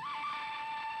ugly.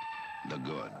 The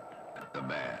good, the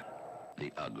bad,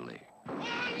 the ugly.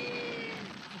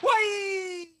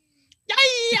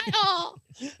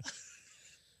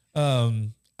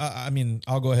 I mean,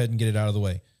 I'll go ahead and get it out of the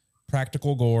way.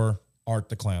 Practical gore, Art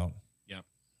the Clown. Yep.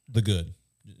 The good.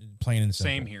 Plain and simple.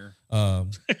 Same here.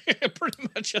 Pretty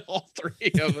much all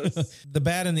three of us. The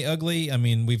bad and the ugly, I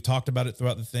mean, we've talked about it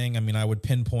throughout the thing. I mean, I would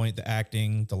pinpoint the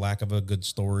acting, the lack of a good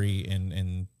story,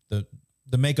 and the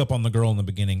makeup on the girl in the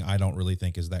beginning, I don't really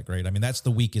think is that great. I mean, that's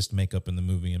the weakest makeup in the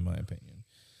movie, in my opinion.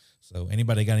 So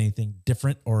anybody got anything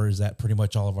different, or is that pretty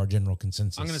much all of our general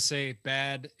consensus? I'm going to say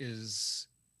bad is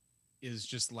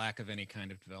just lack of any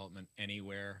kind of development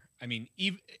anywhere. I mean,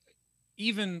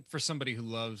 even for somebody who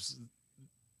loves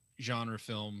genre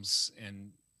films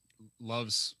and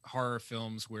loves horror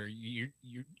films where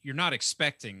you're not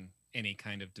expecting any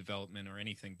kind of development or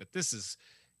anything, but this is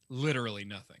literally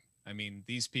nothing. I mean,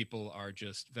 these people are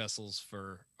just vessels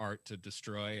for art to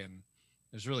destroy, and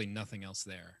there's really nothing else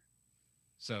there.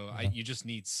 So you just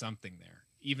need something there,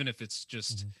 even if it's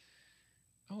just,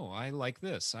 I like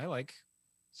this. I like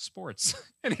sports.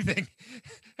 Anything.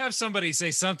 Have somebody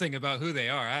say something about who they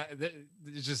are.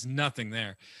 There's just nothing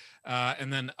there.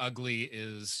 And then ugly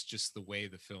is just the way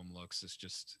the film looks. It's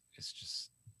just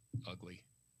ugly.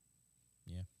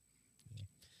 Yeah.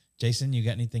 Jason, you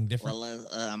got anything different?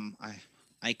 Well,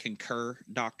 I concur,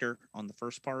 Doctor, on the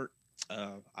first part.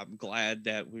 I'm glad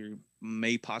that we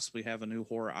may possibly have a new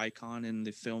horror icon in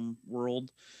the film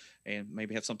world, and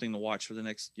maybe have something to watch for the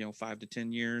next 5 to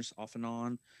 10 years, off and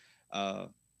on.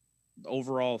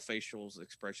 Overall facial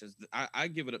expressions, I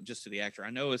give it up just to the actor. I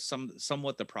know it's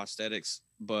somewhat the prosthetics,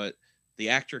 but the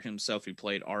actor himself who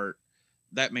played Art,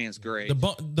 that man's great.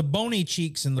 The bony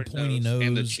cheeks and the pointy nose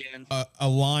and the chin,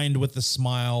 aligned with the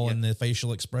smile and the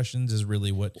facial expressions, is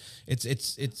really what it's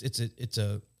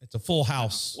a full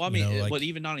house. Well, I mean, but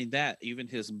even not only that, even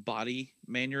his body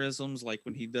mannerisms, like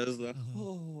when he does the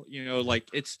like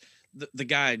it's the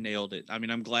guy nailed it. I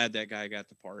mean, I'm glad that guy got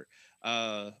the part.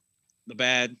 The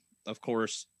bad, of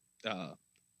course, the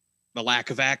lack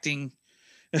of acting,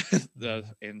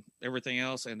 and everything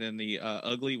else, and then the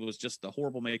ugly was just the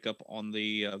horrible makeup on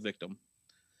the victim.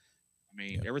 I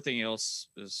mean, everything else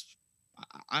is.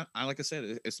 I like I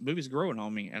said, this movie's growing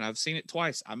on me, and I've seen it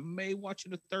twice. I may watch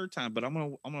it a third time, but I'm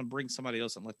gonna bring somebody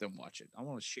else and let them watch it. I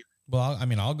want to share. Well, I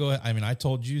mean, I'll go. I mean, I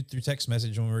told you through text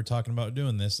message when we were talking about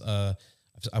doing this.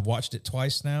 I've watched it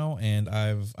twice now, and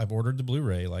I've ordered the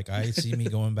Blu-ray. Like, I see me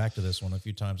going back to this one a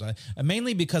few times. I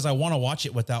mainly because I want to watch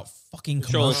it without fucking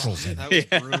commercials in it.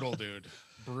 That was brutal, dude.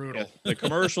 Brutal. Yeah, the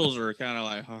commercials are kind of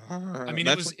like. I mean,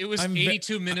 it was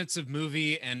 82 minutes of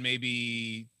movie and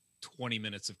maybe 20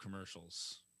 minutes of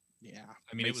commertions. Yeah,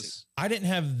 I mean, it was. I didn't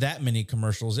have that many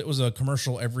commercials. It was a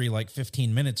commercial every like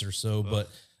 15 minutes or so, but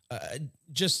I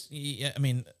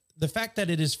mean. The fact that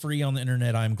it is free on the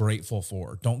internet, I'm grateful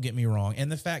for. Don't get me wrong.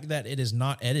 And the fact that it is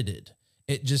not edited.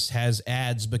 It just has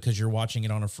ads because you're watching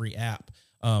it on a free app.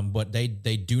 But they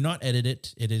do not edit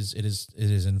it. It is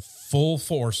in full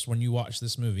force when you watch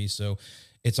this movie. So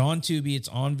it's on Tubi, it's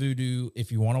on Vudu.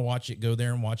 If you want to watch it, go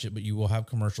there and watch it, but you will have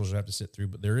commercials you have to sit through.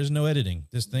 But there is no editing.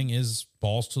 This thing is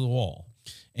balls to the wall.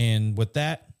 And with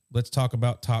that, let's talk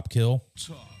about Top Kill.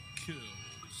 Top Kills.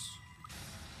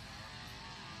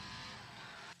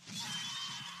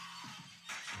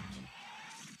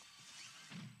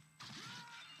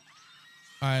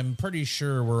 I'm pretty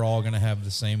sure we're all going to have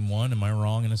the same one. Am I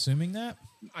wrong in assuming that?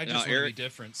 I just want to be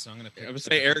different, so I'm going to pick. I would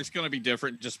say Eric's going to be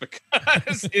different just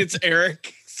because it's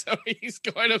Eric, so he's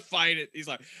going to fight it. He's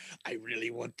like, I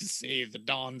really want to save the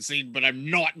Dawn scene, but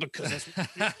I'm not because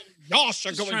that's what Josh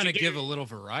are going trying to do. give a little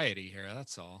variety here.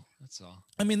 That's all.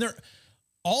 I mean,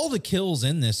 all the kills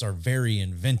in this are very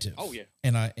inventive. Oh yeah,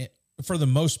 and for the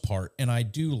most part, and I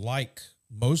do like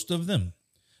most of them,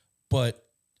 but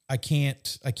I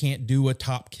can't do a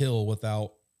top kill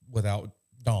without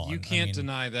Dawn. You can't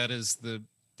deny that is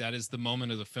the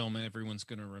moment of the film everyone's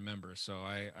going to remember. So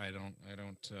I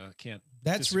can't.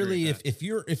 That's really that.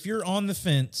 if you're on the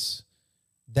fence,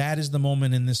 that is the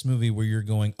moment in this movie where you're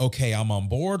going, okay, I'm on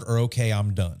board, or okay,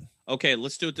 I'm done. Okay,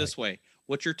 let's do it this way.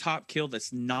 What's your top kill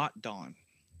that's not Dawn?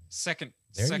 Second.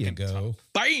 There you go. Top.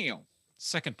 Bam.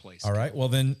 Second place. All right. Well,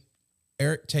 then,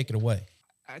 Eric, take it away.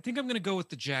 I think I'm going to go with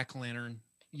the jack-o'-lantern.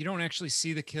 You don't actually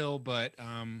see the kill, but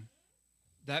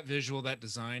that visual, that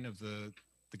design of the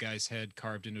guy's head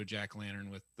carved into a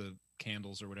jack-o'-lantern with the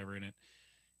candles or whatever in it,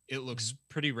 it looks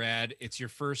pretty rad. It's your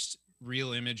first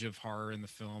real image of horror in the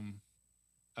film,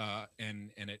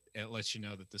 and it lets you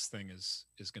know that this thing is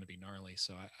going to be gnarly.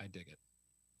 So I dig it.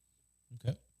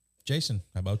 Okay. Jason,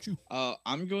 how about you?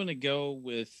 I'm going to go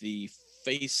with the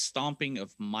face stomping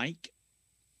of Mike.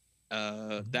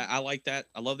 That I like that.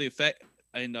 I love the effect.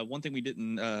 And one thing we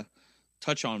didn't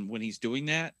touch on when he's doing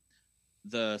that,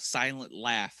 the silent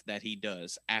laugh that he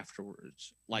does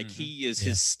afterwards. Like he is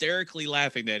hysterically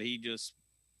laughing that he just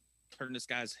turned this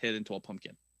guy's head into a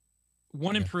pumpkin.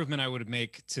 One improvement I would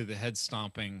make to the head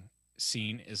stomping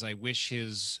scene is I wish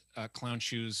his clown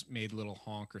shoes made little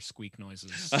honk or squeak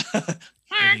noises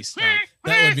when he stopped.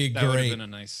 That would be great. That would have been a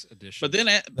nice addition.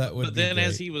 But then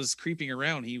as he was creeping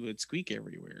around, he would squeak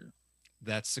everywhere.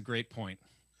 That's a great point.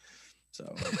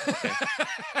 So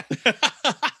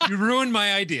you ruined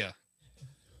my idea.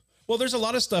 Well, there's a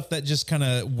lot of stuff that just kind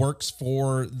of works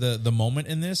for the moment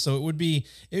in this. So it would be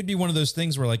one of those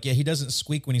things where, like, he doesn't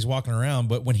squeak when he's walking around,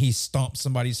 but when he stomps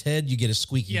somebody's head, you get a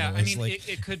squeaky noise. I mean, like,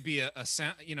 it could be a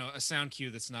sound, a sound cue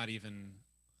that's not even,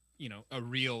 a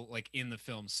real, like, in the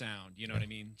film sound. You know what I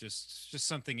mean? Just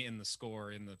something in the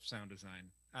score, in the sound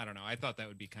design. I don't know. I thought that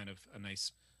would be kind of a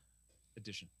nice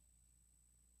addition.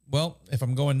 Well, if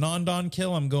I'm going non-Dawn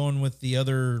kill, I'm going with the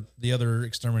other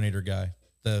exterminator guy.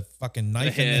 The fucking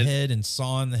knife in the head and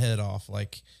sawing the head off.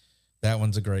 Like, that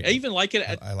one's a great one. I even like it.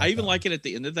 I even like it at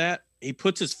the end of that. He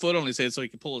puts his foot on his head so he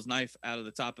can pull his knife out of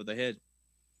the top of the head.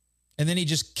 And then he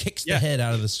just kicks the head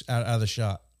out of the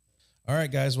shot. All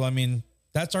right, guys. Well, I mean,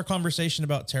 that's our conversation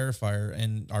about Terrifier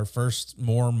and our first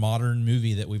more modern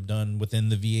movie that we've done within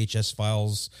the VHS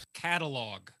Files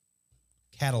catalog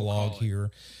here.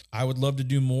 I would love to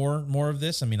do more of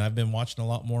this. I mean, I've been watching a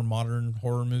lot more modern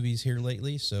horror movies here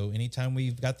lately. So anytime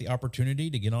we've got the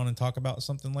opportunity to get on and talk about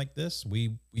something like this,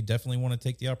 we definitely want to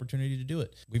take the opportunity to do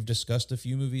it. We've discussed a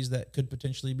few movies that could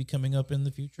potentially be coming up in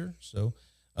the future. So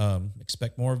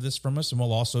expect more of this from us. And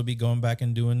we'll also be going back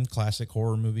and doing classic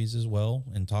horror movies as well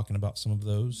and talking about some of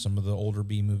the older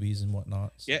B movies and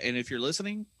whatnot. So. Yeah. And if you're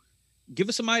listening, give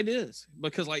us some ideas,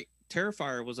 because like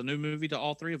Terrifier was a new movie to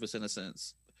all three of us in a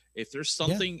sense. If there's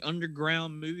something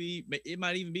underground movie, it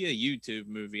might even be a YouTube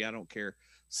movie. I don't care.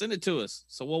 Send it to us.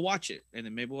 So we'll watch it. And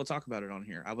then maybe we'll talk about it on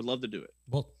here. I would love to do it.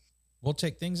 Well, we'll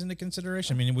take things into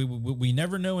consideration. I mean, we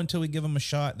never know until we give them a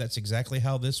shot. That's exactly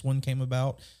how this one came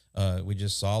about. We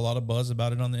just saw a lot of buzz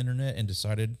about it on the internet and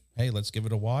decided, hey, let's give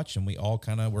it a watch. And we all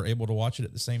kind of were able to watch it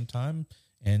at the same time.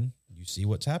 And you see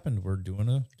what's happened. We're doing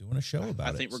a show about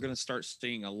it. I think we're going to start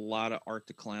seeing a lot of Art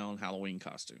the Clown Halloween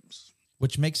costumes,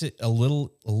 which makes it a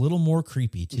little more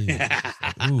creepy too. Like,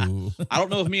 ooh. I don't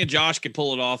know if me and Josh can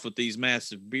pull it off with these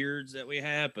massive beards that we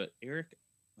have, but Eric,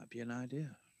 might be an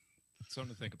idea.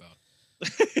 Something to think about.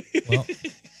 Well,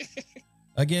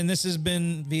 again, this has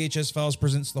been VHS Files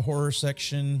Presents the Horror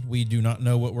Section. We do not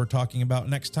know what we're talking about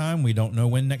next time. We don't know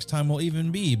when next time will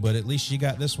even be, but at least you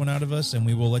got this one out of us, and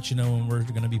we will let you know when we're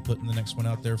going to be putting the next one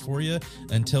out there for you.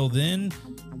 Until then,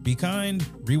 be kind,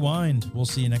 rewind. We'll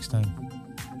see you next time.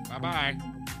 Bye-bye.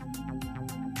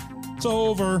 It's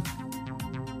over.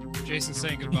 Jason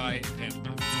saying goodbye.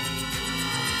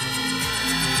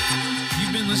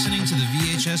 You've been listening to the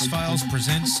VHS Files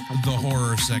Presents The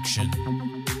Horror Section.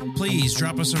 Please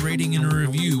drop us a rating and a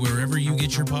review wherever you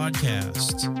get your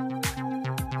podcasts.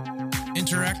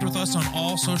 Interact with us on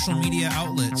all social media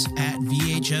outlets at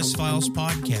VHS Files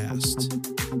Podcast.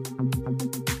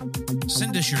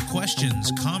 Send us your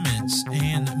questions, comments,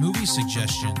 and movie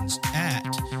suggestions at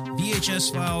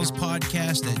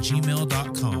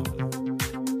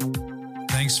vhsfilespodcast@gmail.com.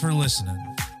 Thanks for listening.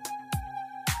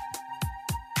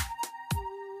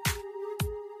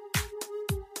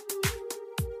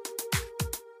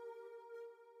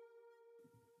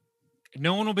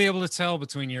 No one will be able to tell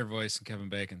between your voice and Kevin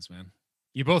Bacon's, man.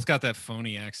 You both got that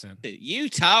phony accent. You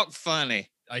talk funny.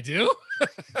 I do?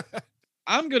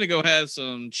 I'm going to go have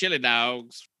some chili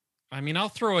dogs. I mean, I'll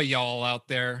throw a y'all out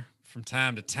there from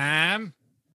time to time.